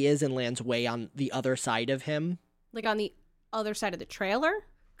where he is and lands way on the other side of him. Like on the other side of the trailer?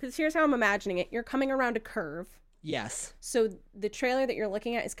 Because here's how I'm imagining it. You're coming around a curve. Yes. So the trailer that you're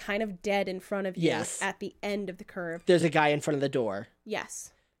looking at is kind of dead in front of you Yes. at the end of the curve. There's a guy in front of the door.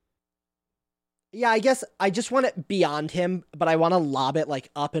 Yes. Yeah, I guess I just want it beyond him, but I want to lob it like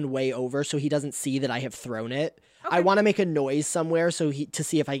up and way over so he doesn't see that I have thrown it. I Okay. want to make a noise somewhere to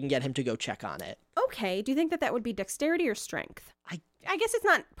see if I can get him to go check on it. Okay, do you think that would be dexterity or strength? I guess it's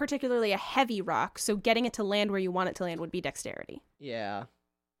not particularly a heavy rock, so getting it to land where you want it to land would be dexterity. Yeah.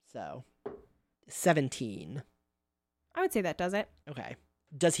 So 17. I would say that does it. Okay.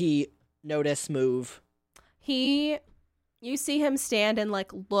 Does he notice, move? You see him stand and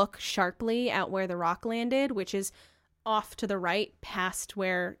like look sharply at where the rock landed, which is off to the right past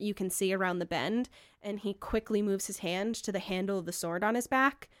where you can see around the bend, and he quickly moves his hand to the handle of the sword on his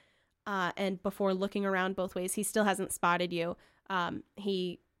back. And before looking around both ways, he still hasn't spotted you.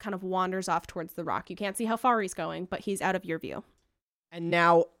 He kind of wanders off towards the rock. You can't see how far he's going, but he's out of your view. And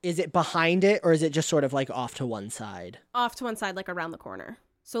now, is it behind it or is it just sort of like off to one side? Off to one side, like around the corner.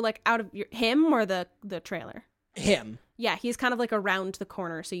 So like out of him or the trailer? Him. Yeah, he's kind of like around the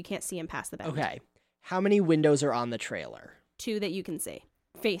corner, so you can't see him past the bend. Okay. How many windows are on the trailer? 2 that you can see,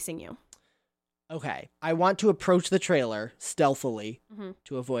 facing you. Okay. I want to approach the trailer stealthily Mhm.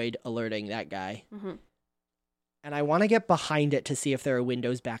 to avoid alerting that guy. Mm-hmm. And I want to get behind it to see if there are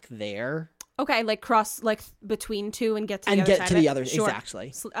windows back there. Okay, like cross, like between 2 and get to the And other get side to of the it? other. Sure.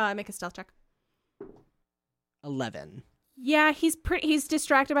 Exactly. Make a stealth check. 11. Yeah, he's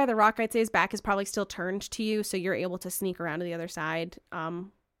distracted by the rock. I'd say his back is probably still turned to you, so you're able to sneak around to the other side,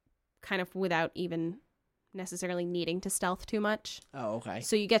 kind of without even necessarily needing to stealth too much. Oh, okay.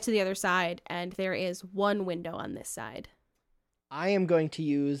 So you get to the other side, and there is one window on this side. I am going to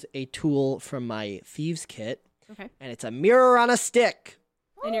use a tool from my thieves kit, Okay. and it's a mirror on a stick.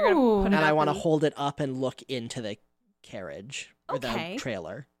 And you're gonna Ooh. put it And I up want to and- hold it up and look into the carriage or Okay. the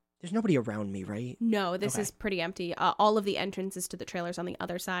trailer. There's nobody around me, right? No, this Okay. is pretty empty. All of the entrances to the trailers on the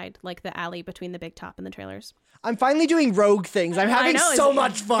other side, like the alley between the big top and the trailers. I'm finally doing rogue things. I'm having I know, so it's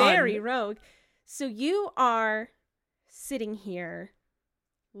much fun. Very rogue. So you are sitting here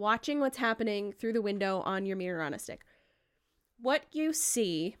watching what's happening through the window on your mirror on a stick. What you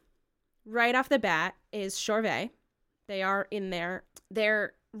see right off the bat is Chauvet. They are in there.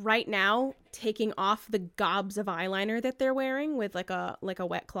 They're right now taking off the gobs of eyeliner that they're wearing with like a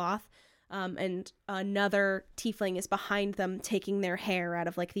wet cloth. And another tiefling is behind them taking their hair out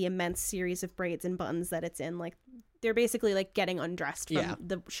of like the immense series of braids and buttons that it's in. Like they're basically like getting undressed from Yeah.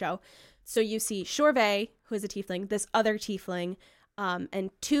 the show. So you see Chauvet, who is a tiefling, this other tiefling, and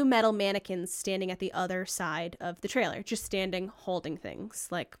 2 metal mannequins standing at the other side of the trailer, just standing holding things.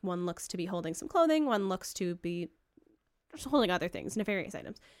 Like one looks to be holding some clothing, one looks to be just holding other things, nefarious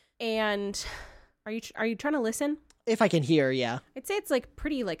items. And are you trying to listen? If I can hear, yeah. I'd say it's like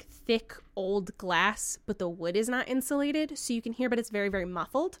pretty like thick old glass, but the wood is not insulated, so you can hear, but it's very, very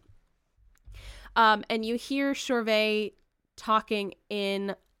muffled. And you hear Chauvet talking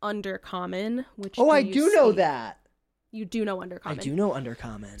in Undercommon, which Oh, I you do know speak- that. You do know Undercommon. I do know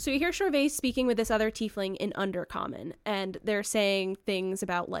Undercommon. So you hear Chauvet speaking with this other tiefling in Undercommon, and they're saying things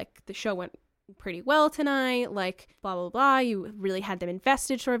about like the show went pretty well tonight, like blah blah blah. You really had them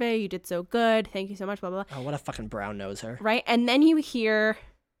invested, Chauvet. You did so good. Thank you so much. Blah blah blah. Oh, what a fucking brown noser. Right, and then you hear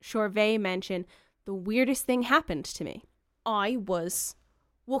Chauvet mention the weirdest thing happened to me. I was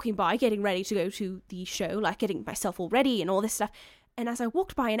walking by, getting ready to go to the show, like getting myself all ready and all this stuff. And as I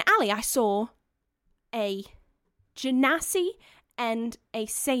walked by an alley, I saw a genasi and a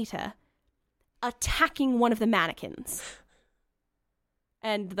satyr attacking one of the mannequins.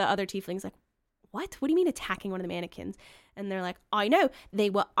 And the other tiefling's like, what? What do you mean attacking one of the mannequins? And they're like, I know. They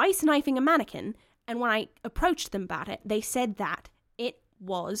were ice knifing a mannequin. And when I approached them about it, they said that it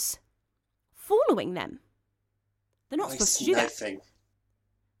was following them. They're not supposed to do that. Knifing.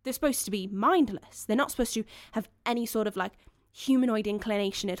 They're supposed to be mindless. They're not supposed to have any sort of like humanoid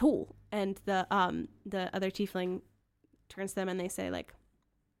inclination at all. And the other tiefling turns to them and they say like,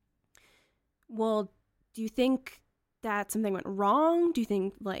 well, do you think that something went wrong? Do you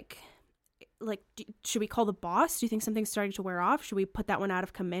think should we call the boss? Do you think something's starting to wear off? Should we put that one out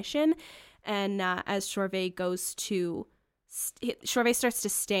of commission? And as Chauvet goes to, Chauvet starts to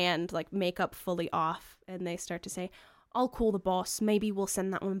stand, like makeup fully off, and they start to say, I'll call the boss. Maybe we'll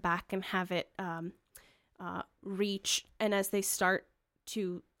send that one back and have it reach. And as they start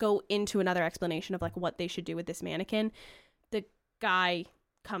to go into another explanation of like what they should do with this mannequin, the guy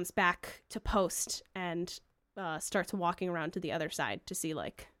comes back to post and starts walking around to the other side to see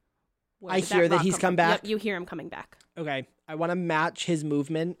like where I did hear that rock he's come come from. back? Yep, you hear him coming back. Okay. I want to match his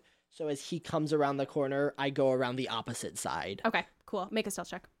movement. So as he comes around the corner, I go around the opposite side. Okay, cool. Make a stealth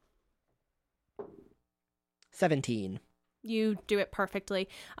check. 17. You do it perfectly.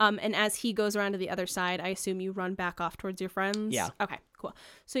 And as he goes around to the other side, I assume you run back off towards your friends? Yeah. Okay, Cool.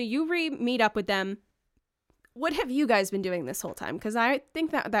 So you meet up with them. What have you guys been doing this whole time? Because I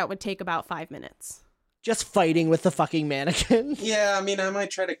think that would take about 5 minutes. Just fighting with the fucking mannequin. Yeah, I mean, I might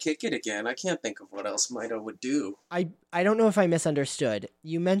try to kick it again. I can't think of what else Maito would do. I don't know if I misunderstood.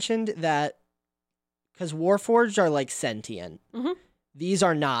 You mentioned that because Warforged are like sentient. Mhm. These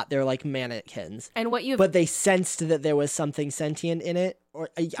are not. They're like mannequins. And what you've But they sensed that there was something sentient in it. Or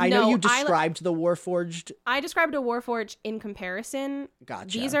I know No, you described the Warforged. I described a Warforged in comparison.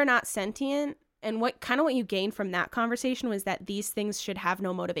 Gotcha. These are not sentient. And what you gained from that conversation was that these things should have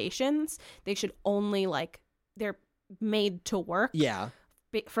no motivations. They should only they're made to work. Yeah.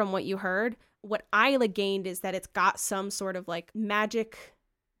 From what you heard, what Isla gained is that it's got some sort of magic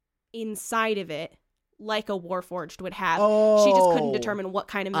inside of it, like a Warforged would have. She just couldn't determine what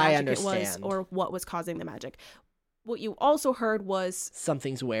kind of magic it was understand. or what was causing the magic. What you also heard was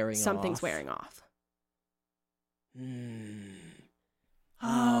Something's wearing off. wearing off.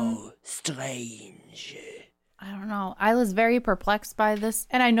 How strange. I don't know. Isla's very perplexed by this,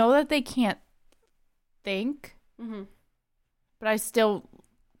 and I know that they can't think, Mm-hmm. but I still.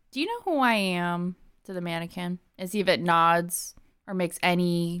 Do you know who I am to the mannequin? As if it nods or makes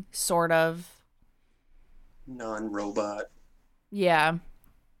any sort of Non-robot.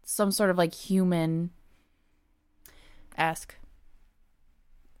 some sort of human-esque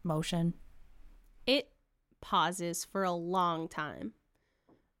motion. It pauses for a long time.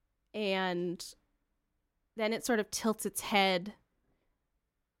 And then it sort of tilts its head,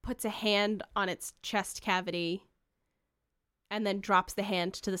 puts a hand on its chest cavity, and then drops the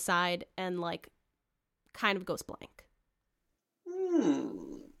hand to the side and kind of goes blank.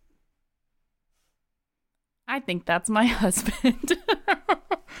 I think that's my husband.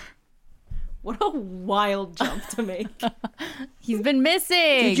 What a wild jump to make. He's been missing.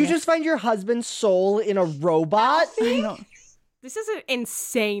 Did you just find your husband's soul in a robot? I don't- This is an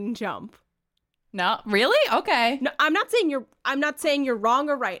insane jump. No, really? Okay. No, I'm not saying you're wrong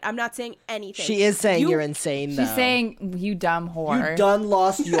or right. I'm not saying anything. She is saying you're insane, though. She's saying, you dumb whore. You done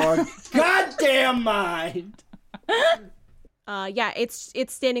lost your goddamn mind. Yeah, it's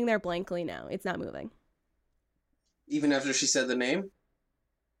standing there blankly now. It's not moving. Even after she said the name?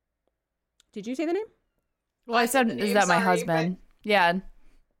 Did you say the name? Well, I said, the is name, that my sorry, husband? Yeah.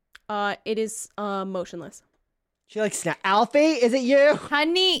 It is motionless. She snap. Alfie, is it you?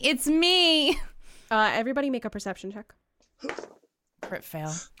 Honey, it's me. Everybody make a perception check. Crit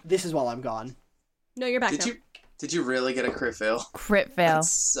fail. This is while I'm gone. No, you're back now. Did you really get a crit fail? Crit fail. That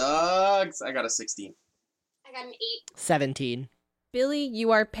sucks. I got a 16. I got an 8. 17. Billy,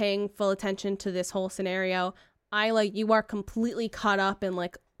 you are paying full attention to this whole scenario. Isla, you are completely caught up in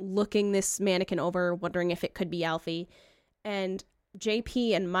looking this mannequin over, wondering if it could be Alfie. And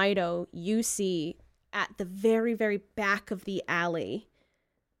JP and Maito, you see at the very, very back of the alley,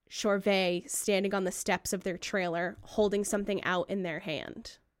 Chorvay standing on the steps of their trailer, holding something out in their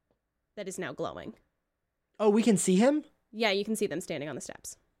hand that is now glowing. Oh, we can see him? Yeah, you can see them standing on the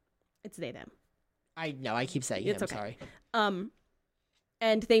steps. It's they, them. I know, I keep saying It's him, okay. sorry.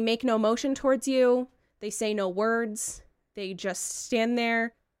 And they make no motion towards you. They say no words. They just stand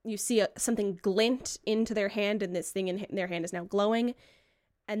there. You see something glint into their hand, and this thing in their hand is now glowing.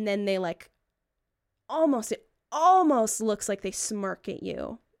 And then they it almost looks like they smirk at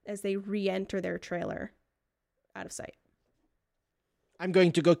you as they re-enter their trailer out of sight. I'm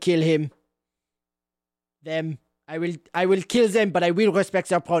going to go kill him. Them. I will kill them, but I will respect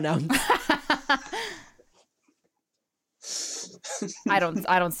their pronouns. I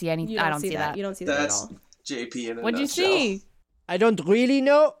don't see any. You I don't see that. that. You don't see that at That's all. JP in a What'd you nutshell. see? I don't really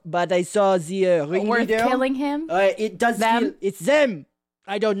know, but I saw the Worth ringleader. killing him? It does Them? feel... It's them!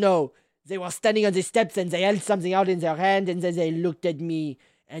 I don't know. They were standing on the steps and they held something out in their hand and then they looked at me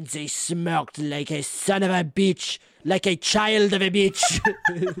and they smirked like a son of a bitch. Like a child of a bitch.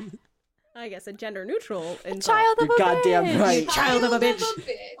 I guess a gender-neutral insult. Child of You're a goddamn bitch. right. Child of a bitch.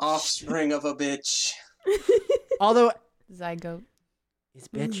 Offspring of a bitch. Although... Zygote. Is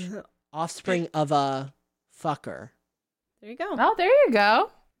bitch offspring of a fucker. There you go. Oh, there you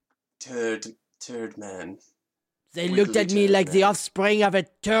go. Turd man. They Wiggly looked at me turd like the man. offspring of a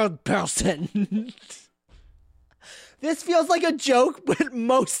third person. This feels like a joke, but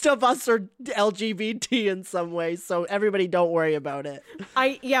most of us are LGBT in some way, so everybody don't worry about it.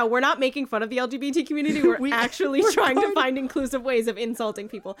 We're not making fun of the LGBT community. We're actually trying to find inclusive ways of insulting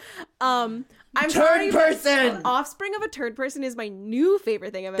people. I'm sorry, Turd but person! offspring of a turd person is my new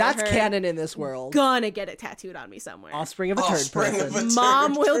favorite thing I've ever That's heard. canon in this world. Gonna get it tattooed on me somewhere. Offspring of a turd Offspring of person. a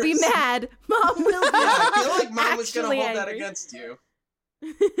Mom turd will be person. mad. Mom will be Yeah, I feel like mom was gonna actually hold that angry. against you.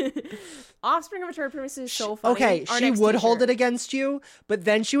 Offspring of a turd person is so funny. Okay, Our she next would hold t-shirt. it against you, but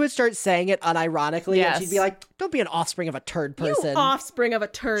then she would start saying it unironically, Yes. and she'd be like, "Don't be an offspring of a turd person." You offspring of a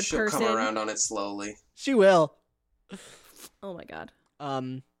turd She'll person. come around on it slowly. She will. Oh my god.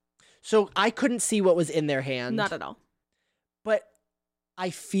 So I couldn't see what was in their hand. Not at all. But I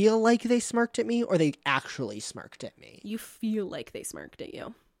feel like they smirked at me, or they actually smirked at me. You feel like they smirked at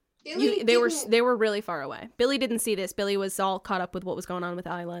you. Billy They didn't- were really far away. Billy didn't see this. Billy was all caught up with what was going on with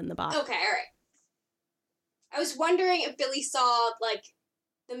Isla and the bot. Okay, all right. I was wondering if Billy saw like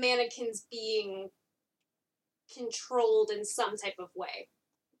the mannequins being controlled in some type of way.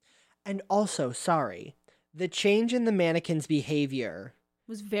 And also, sorry, the change in the mannequin's behavior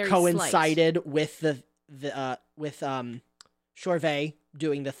It was very coincided with the Chorvey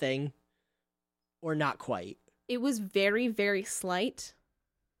doing the thing, or not quite. It was very, very slight.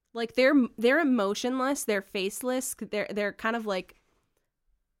 Like they're emotionless, they're faceless, they're kind of like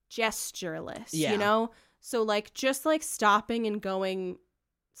gestureless, Yeah. you know? So like just like stopping and going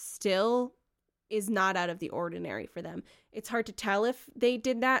still is not out of the ordinary for them. It's hard to tell if they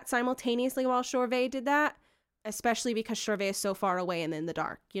did that simultaneously while Chorvey did that, especially because Chorvey is so far away and in the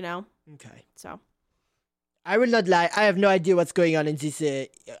dark, you know? Okay. So I will not lie. I have no idea what's going on in this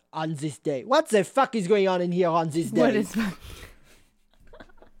day. What the fuck is going on in here on this day? What is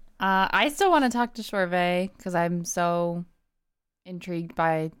I still want to talk to Chorvey because I'm so intrigued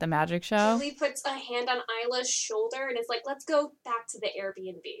by the magic show. Billy puts a hand on Isla's shoulder and is like, "Let's go back to the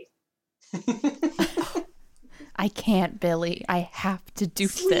Airbnb. I can't, Billy. I have to do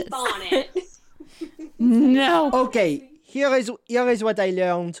Sleep this. on it." No. Okay, here is what I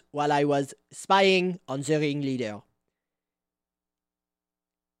learned while I was spying on the ringleader.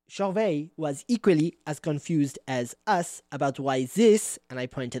 Chorvey was equally as confused as us about why this, and I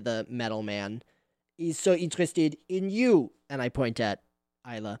point at the metal man, is so interested in you, and I point at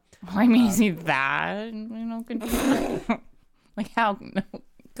Isla. I mean, is he that? Confused? Like, how? No.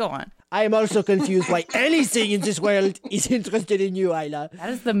 Go on. I am also confused why anything in this world is interested in you, Isla. That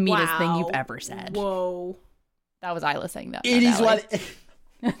is the meanest thing Wow. you've ever said. whoa. That was Isla saying that. It not is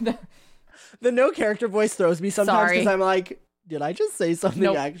Allie. what the no character voice throws me sometimes Sorry. because I'm like, did I just say something?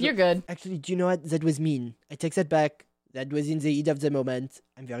 Nope, actually? you're good. Actually, do you know what? That was mean. I take that back. That was in the heat of the moment.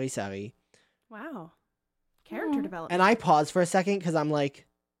 I'm very sorry. Wow. Character Aw. development. And I pause for a second because I'm like,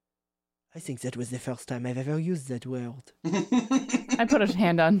 I think that was the first time I've ever used that word. I put a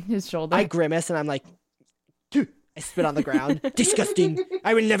hand on his shoulder. I grimace and I'm like, "Phew." I spit on the ground. Disgusting.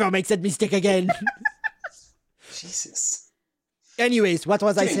 I will never make that mistake again. Jesus. Anyways, what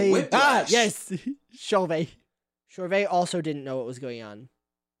was I Getting saying? Ah, whiplash. yes. Chorvey. Chorvey also didn't know what was going on.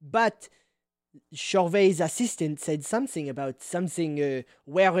 But Chorvey's assistant said something about something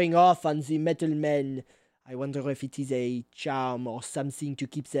wearing off on the metal men. I wonder if it is a charm or something to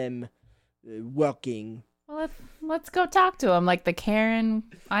keep them working. Well, let's go talk to him like the Karen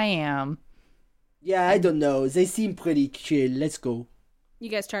I am. Yeah, I don't know. They seem pretty chill. Let's go. You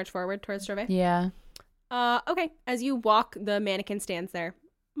guys charge forward towards Chorvey? Yeah. Okay. As you walk, the mannequin stands there,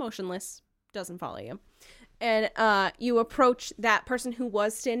 motionless, doesn't follow you. And you approach that person who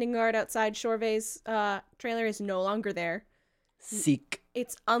was standing guard outside Chorvey's trailer is no longer there. Sick.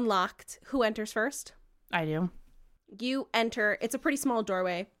 It's unlocked. Who enters first? I do. You enter. It's a pretty small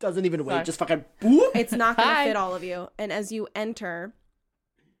doorway. Doesn't even wait. Sorry. Just fucking boop. It's not going to Hi. fit all of you. And as you enter,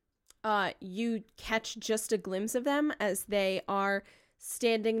 you catch just a glimpse of them as they are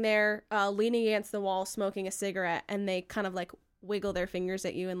standing there, leaning against the wall, smoking a cigarette, and they kind of like wiggle their fingers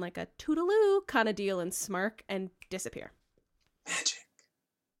at you in like a toodaloo kind of deal and smirk and disappear. Magic.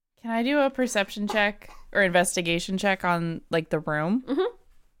 Can I do a perception check or investigation check on like the room? Mhm.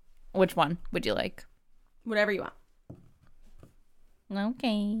 Which one would you like? Whatever you want.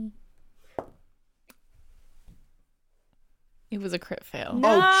 Okay. It was a crit fail.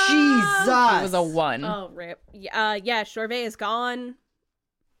 No. Oh, Jesus. It was a 1, Oh, rip. Yeah, Chorvey is gone,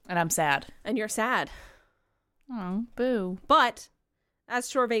 and I'm sad. and you're sad. Oh, boo. But as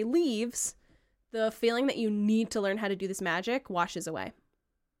Chorvey leaves, the feeling that you need to learn how to do this magic washes away.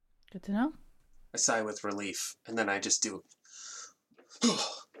 Good to know. I sigh with relief, and then I just do.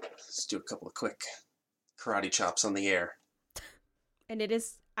 Just do a couple of quick karate chops on the air. And it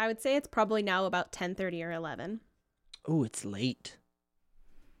is, I would say it's probably now about 10:30 or 11. Oh, it's late.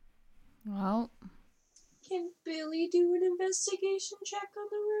 Well, Can Billy do an investigation check on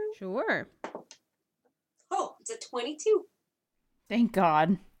the room? Sure. Oh, it's a 22. thank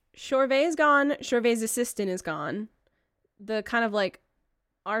God. Chorvey is gone. Chorvey's assistant is gone. The kind of like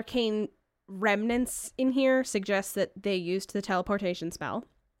arcane remnants in here suggest that they used the teleportation spell.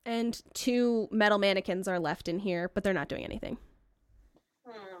 And 2 metal mannequins are left in here, but they're not doing anything.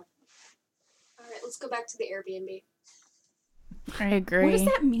 Let's go back to the Airbnb. I agree. What does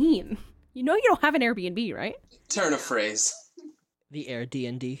that mean? You know you don't have an Airbnb, right? Turn a phrase. The Air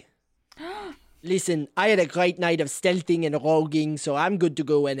D&D. Listen, I had a great night of stealthing and roguing, so I'm good to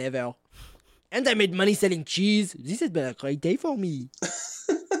go whenever. And I made money selling cheese. This has been a great day for me.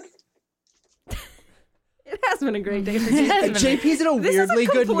 It has been a great day for you. And JP's in a This weirdly is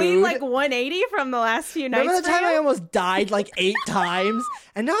a good complete mood. like 180 from the last few nights. Remember the for time I you? almost died like 8 times?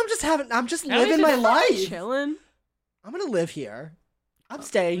 And now I'm just Now living he's my just life. Chilling. I'm gonna live here. I'm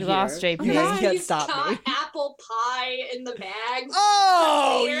staying We here. lost JP. You guys can't He's stop got me. apple pie in the bag.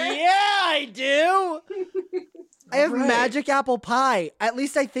 Oh, Here. yeah, I do. I have Alright. magic apple pie. At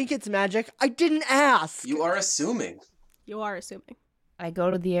least I think it's magic. I didn't ask. You are assuming. You are assuming. I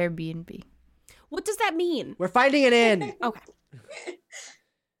go to the Airbnb. What does that mean? We're finding an inn. Okay.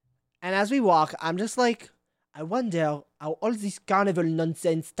 And as we walk, I'm just like, I wonder how all this carnival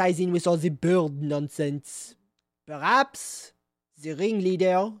nonsense ties in with all the bird nonsense. Perhaps the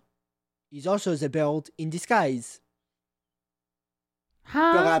ringleader is also the bird in disguise.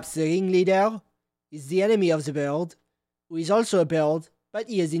 Huh? Perhaps the ringleader is the enemy of the bird, who is also a bird, but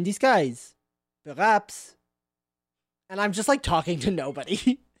he is in disguise. Perhaps. And I'm just like talking to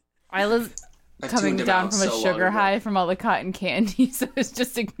nobody. I was I coming tuned him down out from a so long sugar ago. high from all the cotton candy, so I was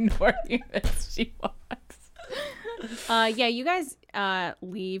just ignoring it as she walks. Yeah, you guys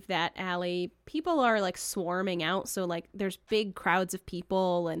leave that alley. People are like swarming out, so like there's big crowds of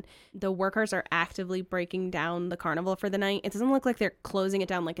people, and the workers are actively breaking down the carnival for the night. It doesn't look like they're closing it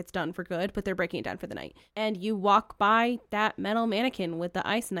down like it's done for good, but they're breaking it down for the night. And you walk by that metal mannequin with the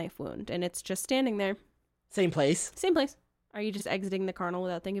ice knife wound, and it's just standing there. Same place. Same place. Are you just exiting the carnival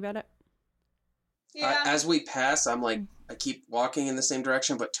without thinking about it? Yeah. As we pass, I'm like, I keep walking in the same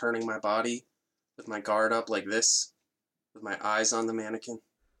direction, but turning my body with my guard up like this, with my eyes on the mannequin.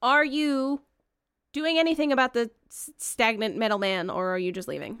 Are you doing anything about the stagnant metal man, or are you just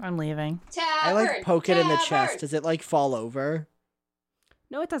leaving? I'm leaving. I like poke it in the chest. Tavern. Does it like fall over?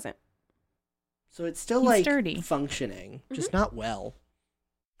 No, it doesn't. So it's still He's like sturdy. functioning, just not well.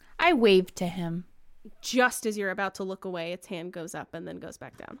 I waved to him. Just as you're about to look away, its hand goes up and then goes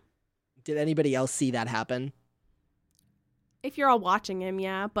back down. Did anybody else see that happen? If you're all watching him,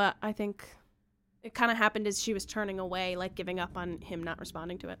 yeah, but I think it kind of happened as she was turning away, like giving up on him not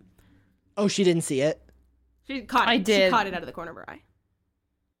responding to it. Oh, she didn't see it. She caught it. I She did. caught it out of the corner of her eye.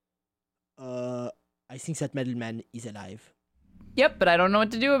 I think that metal man is alive. Yep, but I don't know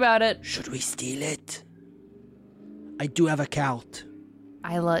what to do about it. Should we steal it? I do have a cart.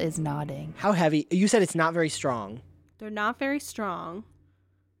 Isla is nodding. How heavy? You said it's not very strong. They're not very strong.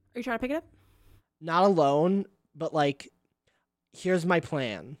 Are you trying to pick it up? Not alone, but like, here's my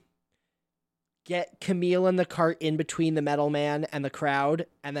plan. Get Camille in the cart in between the metal man and the crowd,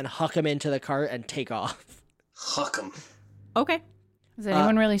 and then huck him into the cart and take off. Huck 'em. Okay. Is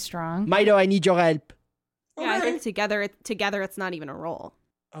anyone really strong? Mido, I need your help. Yeah, I Okay. think together it's not even a roll.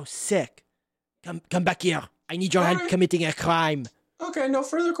 Oh, sick. Come back here. I need your help Alright. committing a crime. Okay, no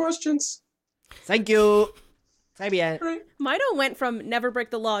further questions. Thank you. Très bien. Right. Mido went from never break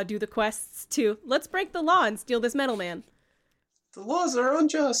the law, do the quests, to let's break the law and steal this metal man. The laws are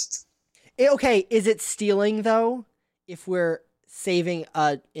unjust. Okay, is it stealing though? If we're saving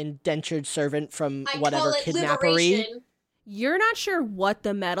a indentured servant from I whatever call it kidnappery? liberation. You're not sure what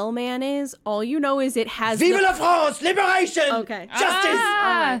the metal man is. All you know is it has Vive the- la France! Liberation! Okay. Justice!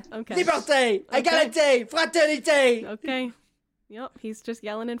 Ah! Okay. Liberté! Égalité! Fraternité! Okay. Yep, he's just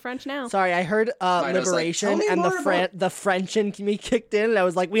yelling in French now. Sorry, I heard Mido's like, liberation, "Tell me and more about-" the French in me kicked in, and I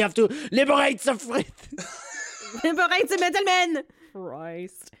was like, we have to liberate the French. Liberate the metal man!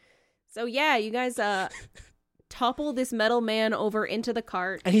 Christ. So yeah, you guys topple this metal man over into the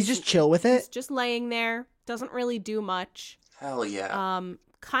cart. And he's just chill with He's it. just laying there. Doesn't really do much. Hell yeah.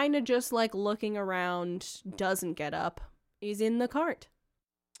 Kind of just like looking around. Doesn't get up. He's in the cart.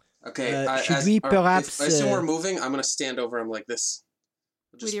 Okay, should we perhaps, I assume we're moving. I'm gonna stand over him like this,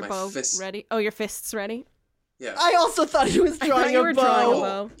 just With your my bow fists. ready. Oh, your fists ready? Yeah. I also thought he was I drawing thought you a were drawing a bow.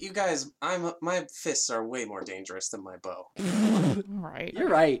 bow. You guys, my fists are way more dangerous than my bow. Right. You're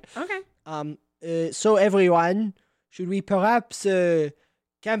right. Okay. So everyone, should we perhaps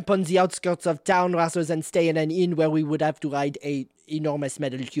camp on the outskirts of town rather than stay in an inn where we would have to ride a enormous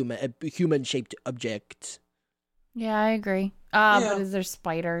metal human-shaped object? Yeah, I agree. Yeah. But is there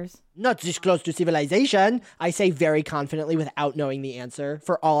spiders? Not this close to civilization, I say very confidently without knowing the answer.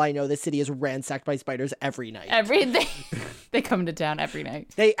 For all I know, this city is ransacked by spiders every night. They come to town every night.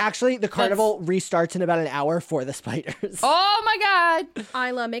 The carnival restarts in about an hour for the spiders. Oh my god.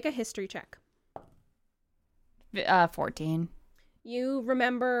 Isla, make a history check. 14. You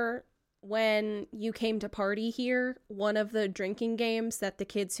remember when you came to party here, one of the drinking games that the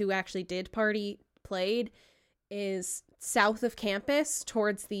kids who actually did party played is south of campus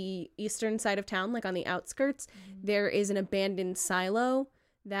towards the eastern side of town, like on the outskirts. There is an abandoned silo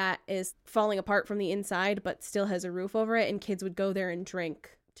that is falling apart from the inside but still has a roof over it, and kids would go there and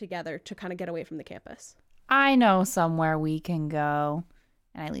drink together to kind of get away from the campus. I know somewhere we can go.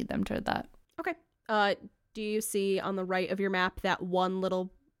 And I lead them toward that. Okay. Do you see on the right of your map that one little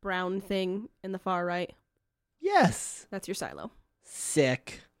brown thing in the far right? Yes. That's your silo.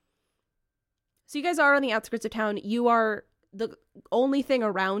 Sick. So you guys are on the outskirts of town. You are, the only thing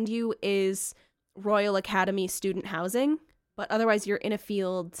around you is Royal Academy student housing, but otherwise you're in a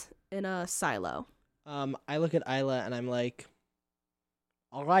field in a silo. I look at Isla and I'm like,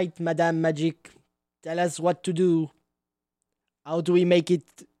 all right, Madame Magic, tell us what to do. How do we make it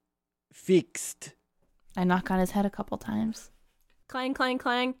fixed? I knock on his head a couple times. Clang, clang,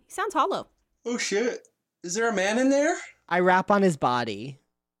 clang. He sounds hollow. Oh shit. Is there a man in there? I rap on his body.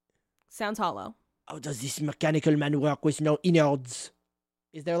 Sounds hollow. How does this mechanical man work with no innards?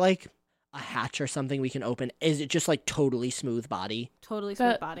 Is there like a hatch or something we can open? Is it just like totally smooth body? Totally But-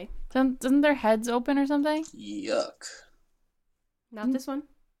 smooth body. Doesn't their heads open or something? Yuck. Not this one.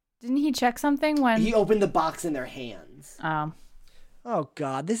 Didn't he check something when... He opened the box in their hands. Oh. Oh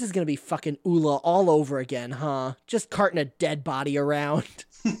god, this is gonna be fucking Ula all over again, huh? Just carting a dead body around.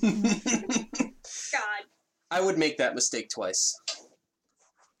 God. I would make that mistake twice.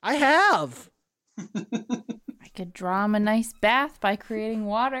 I have! I could draw him a nice bath by creating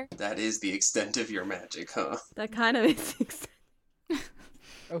water. That is the extent of your magic, huh? That kind of is.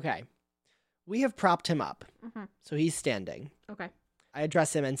 Okay. We have propped him up, Mhm. so he's standing. Okay. I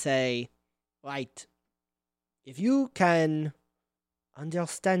address him and say, right, if you can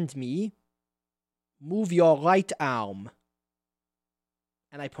understand me, move your right arm.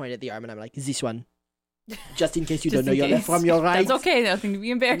 And I point at the arm and I'm like, this one. Just in case you don't Just know in your left case. from your right. That's okay. Nothing to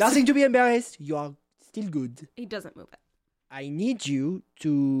be embarrassed. Nothing to be embarrassed. You are still good. He doesn't move it. I need you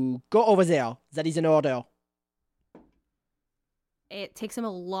to go over there. That is an order. It takes him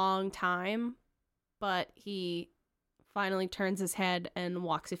a long time, but he finally turns his head and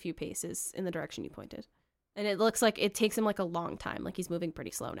walks a few paces in the direction you pointed. And it looks like it takes him like a long time, like he's moving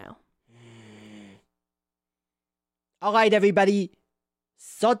pretty slow now. All right, everybody.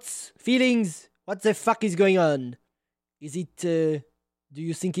 Thoughts, feelings. What the fuck is going on? Is it, do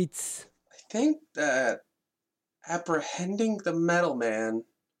you think it's... I think that apprehending the metal man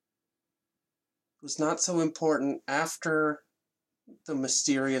was not so important after the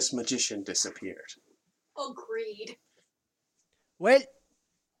mysterious magician disappeared. Agreed. Well,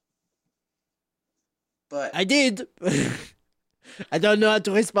 But I did. I don't know how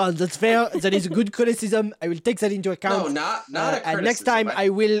to respond. That's fair. That is a good criticism. I will take that into account. no, not a And next criticism. time I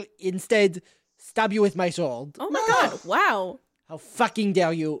will instead stab you with my sword. Oh my No. god, wow. How fucking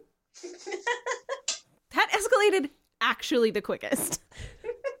dare you? That escalated actually the quickest.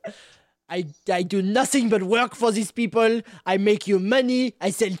 I do nothing but work for these people. I make you money. I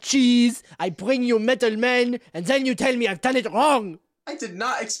sell cheese. I bring you metal men. And then you tell me I've done it wrong. I did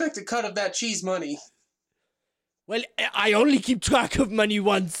not expect a cut of that cheese money. Well, I only keep track of money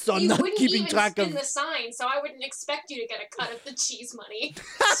once, so I'm You not wouldn't keeping even track spin of... the sign, so I wouldn't expect you to get a cut of the cheese money.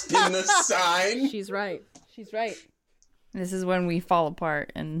 Spin the sign. She's right. She's right. This is when we fall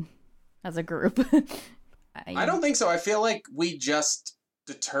apart and as a group. I don't think so. I feel like we just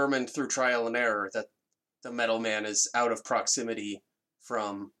determined through trial and error that the metal man is out of proximity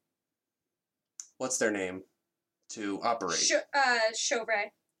from what's their name to operate. Chauvet.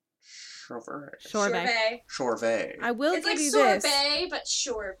 Chauvet. Sorbet. Chauvet. I will It's give like you this. sorbet, but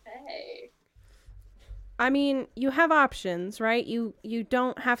Chauvet. I mean, you have options, right? You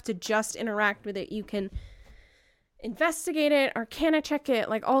don't have to just interact with it. You can investigate it, arcana check it,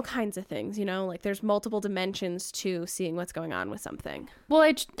 like all kinds of things, you know? Like there's multiple dimensions to seeing what's going on with something. Well,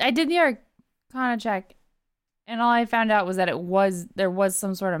 I did the arcana check, and all I found out was that there was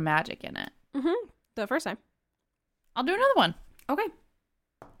some sort of magic in it. Mm-hmm. The first time. I'll do another one. Okay.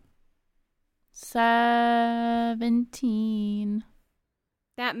 17.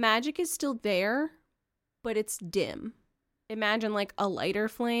 That magic is still there, but it's dim. Imagine like a lighter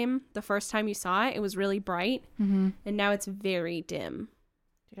flame. The first time you saw it, it was really bright, Mm-hmm. and now it's very dim.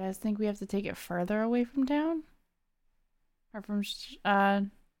 Do you guys think we have to take it further away from town? Or from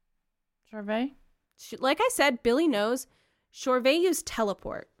Charvet? Like I said, Billy knows Chauvet used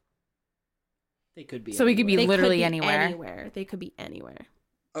teleport. They could be. So we could be They literally could be anywhere. anywhere. They could be anywhere.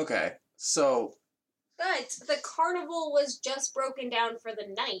 Okay, so But the carnival was just broken down for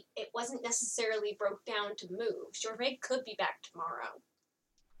the night. It wasn't necessarily broke down to move. Chauvet could be back tomorrow.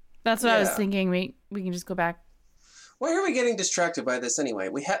 That's what I was Yeah. thinking. We can just go back. Why are we getting distracted by this anyway?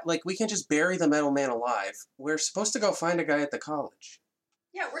 We can just bury the metal man alive. We're supposed to go find a guy at the college.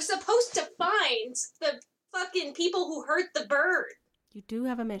 Yeah, we're supposed to find the fucking people who hurt the bird. You do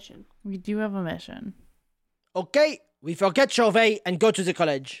have a mission. We do have a mission. Okay, we forget Chauvet and go to the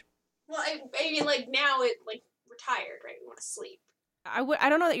college. Well, I mean, like, now we're tired, right? We want to sleep. I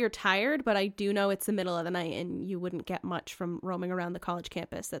don't know that you're tired, but I do know it's the middle of the night and you wouldn't get much from roaming around the college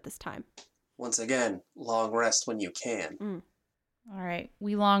campus at this time. Once again, long rest when you can. All right.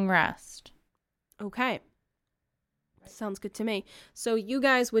 We long rest. Okay. Sounds good to me. So you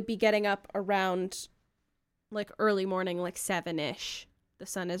guys would be getting up around like early morning, like 7-ish. The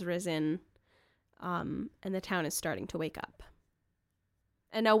sun has risen, and the town is starting to wake up.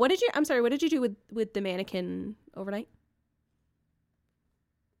 And now what did you do with the mannequin overnight?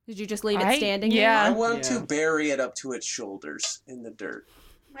 Did you just leave it standing? Yeah. I want Yeah. to bury it up to its shoulders in the dirt.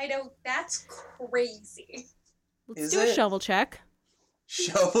 Mido, that's crazy. Let's Is do a it? shovel check.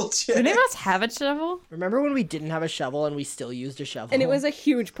 Shovel Do check. any of us have a shovel? Remember when we didn't have a shovel and we still used a shovel? And it was a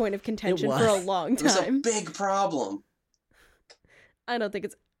huge point of contention was. for a long It was a time. big problem. I don't think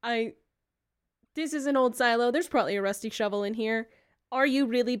this is an old silo. There's probably a rusty shovel in here. Are you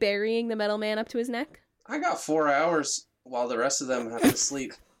really burying the metal man up to his neck? I got 4 hours while the rest of them have to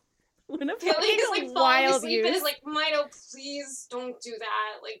sleep. What a Kelly is fucking falling wild asleep and use. is like, Mido, please don't do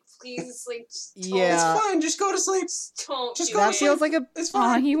that. Like, please, just don't, Yeah. It's fine, just go to sleep. don't Just do go That it. feels like a. It's Oh,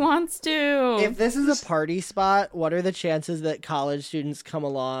 fine. he wants to. If this is a party spot, what are the chances that college students come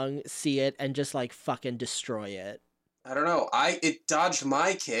along, see it, and just like fucking destroy it? I don't know. It dodged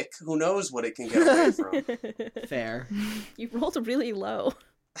my kick. Who knows what it can get away from? Fair. You rolled really low.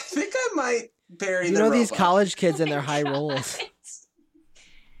 I think I might bury You the know these robot. college kids Oh and their my high God. rolls.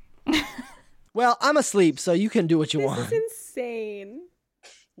 Well, I'm asleep, so you can do what you This want. is insane.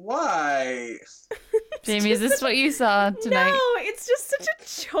 Why? Jamie, is this what you saw tonight? No, it's just such a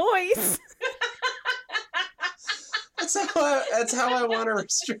choice. That's how I want to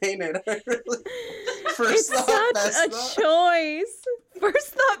restrain it. I really. First It's thought, such best a thought. choice. First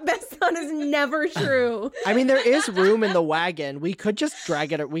thought, best thought is never true. I mean, there is room in the wagon. We could just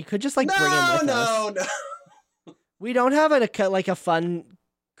drag it. We could just like bring him with us. No. We don't have a fun,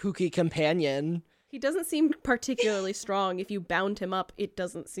 kooky companion. He doesn't seem particularly strong. If you bound him up, it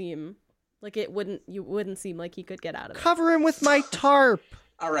doesn't seem like you wouldn't seem like he could get out of it. Cover him with my tarp.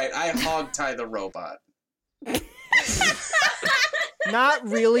 All right, I hog tie the robot. Not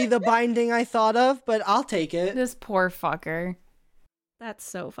really the binding I thought of, but I'll take it. This poor fucker. That's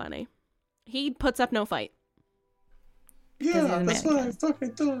so funny. He puts up no fight. he's Yeah, a that's what I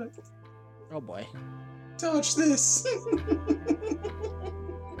fucking thought. Oh boy. Touch this.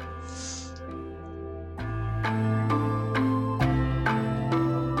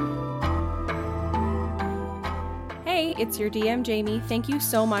 Hey, it's your DM, Jamie. Thank you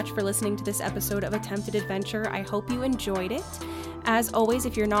so much for listening to this episode of Attempted Adventure. I hope you enjoyed it. As always,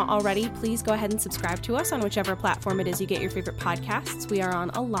 if you're not already, please go ahead and subscribe to us on whichever platform it is you get your favorite podcasts. We are on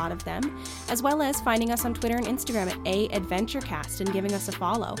a lot of them, as well as finding us on Twitter and Instagram at @AdventureCast and giving us a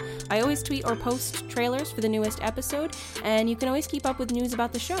follow. I always tweet or post trailers for the newest episode, and you can always keep up with news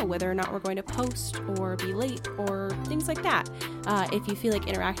about the show, whether or not we're going to post or be late or things like that. If you feel like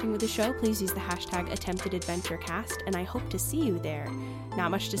interacting with the show, please use the hashtag AttemptedAdventureCast, and I hope to see you there. Not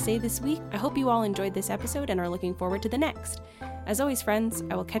much to say this week. I hope you all enjoyed this episode and are looking forward to the next. As always, friends,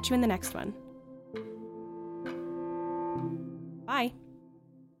 I will catch you in the next one. Bye.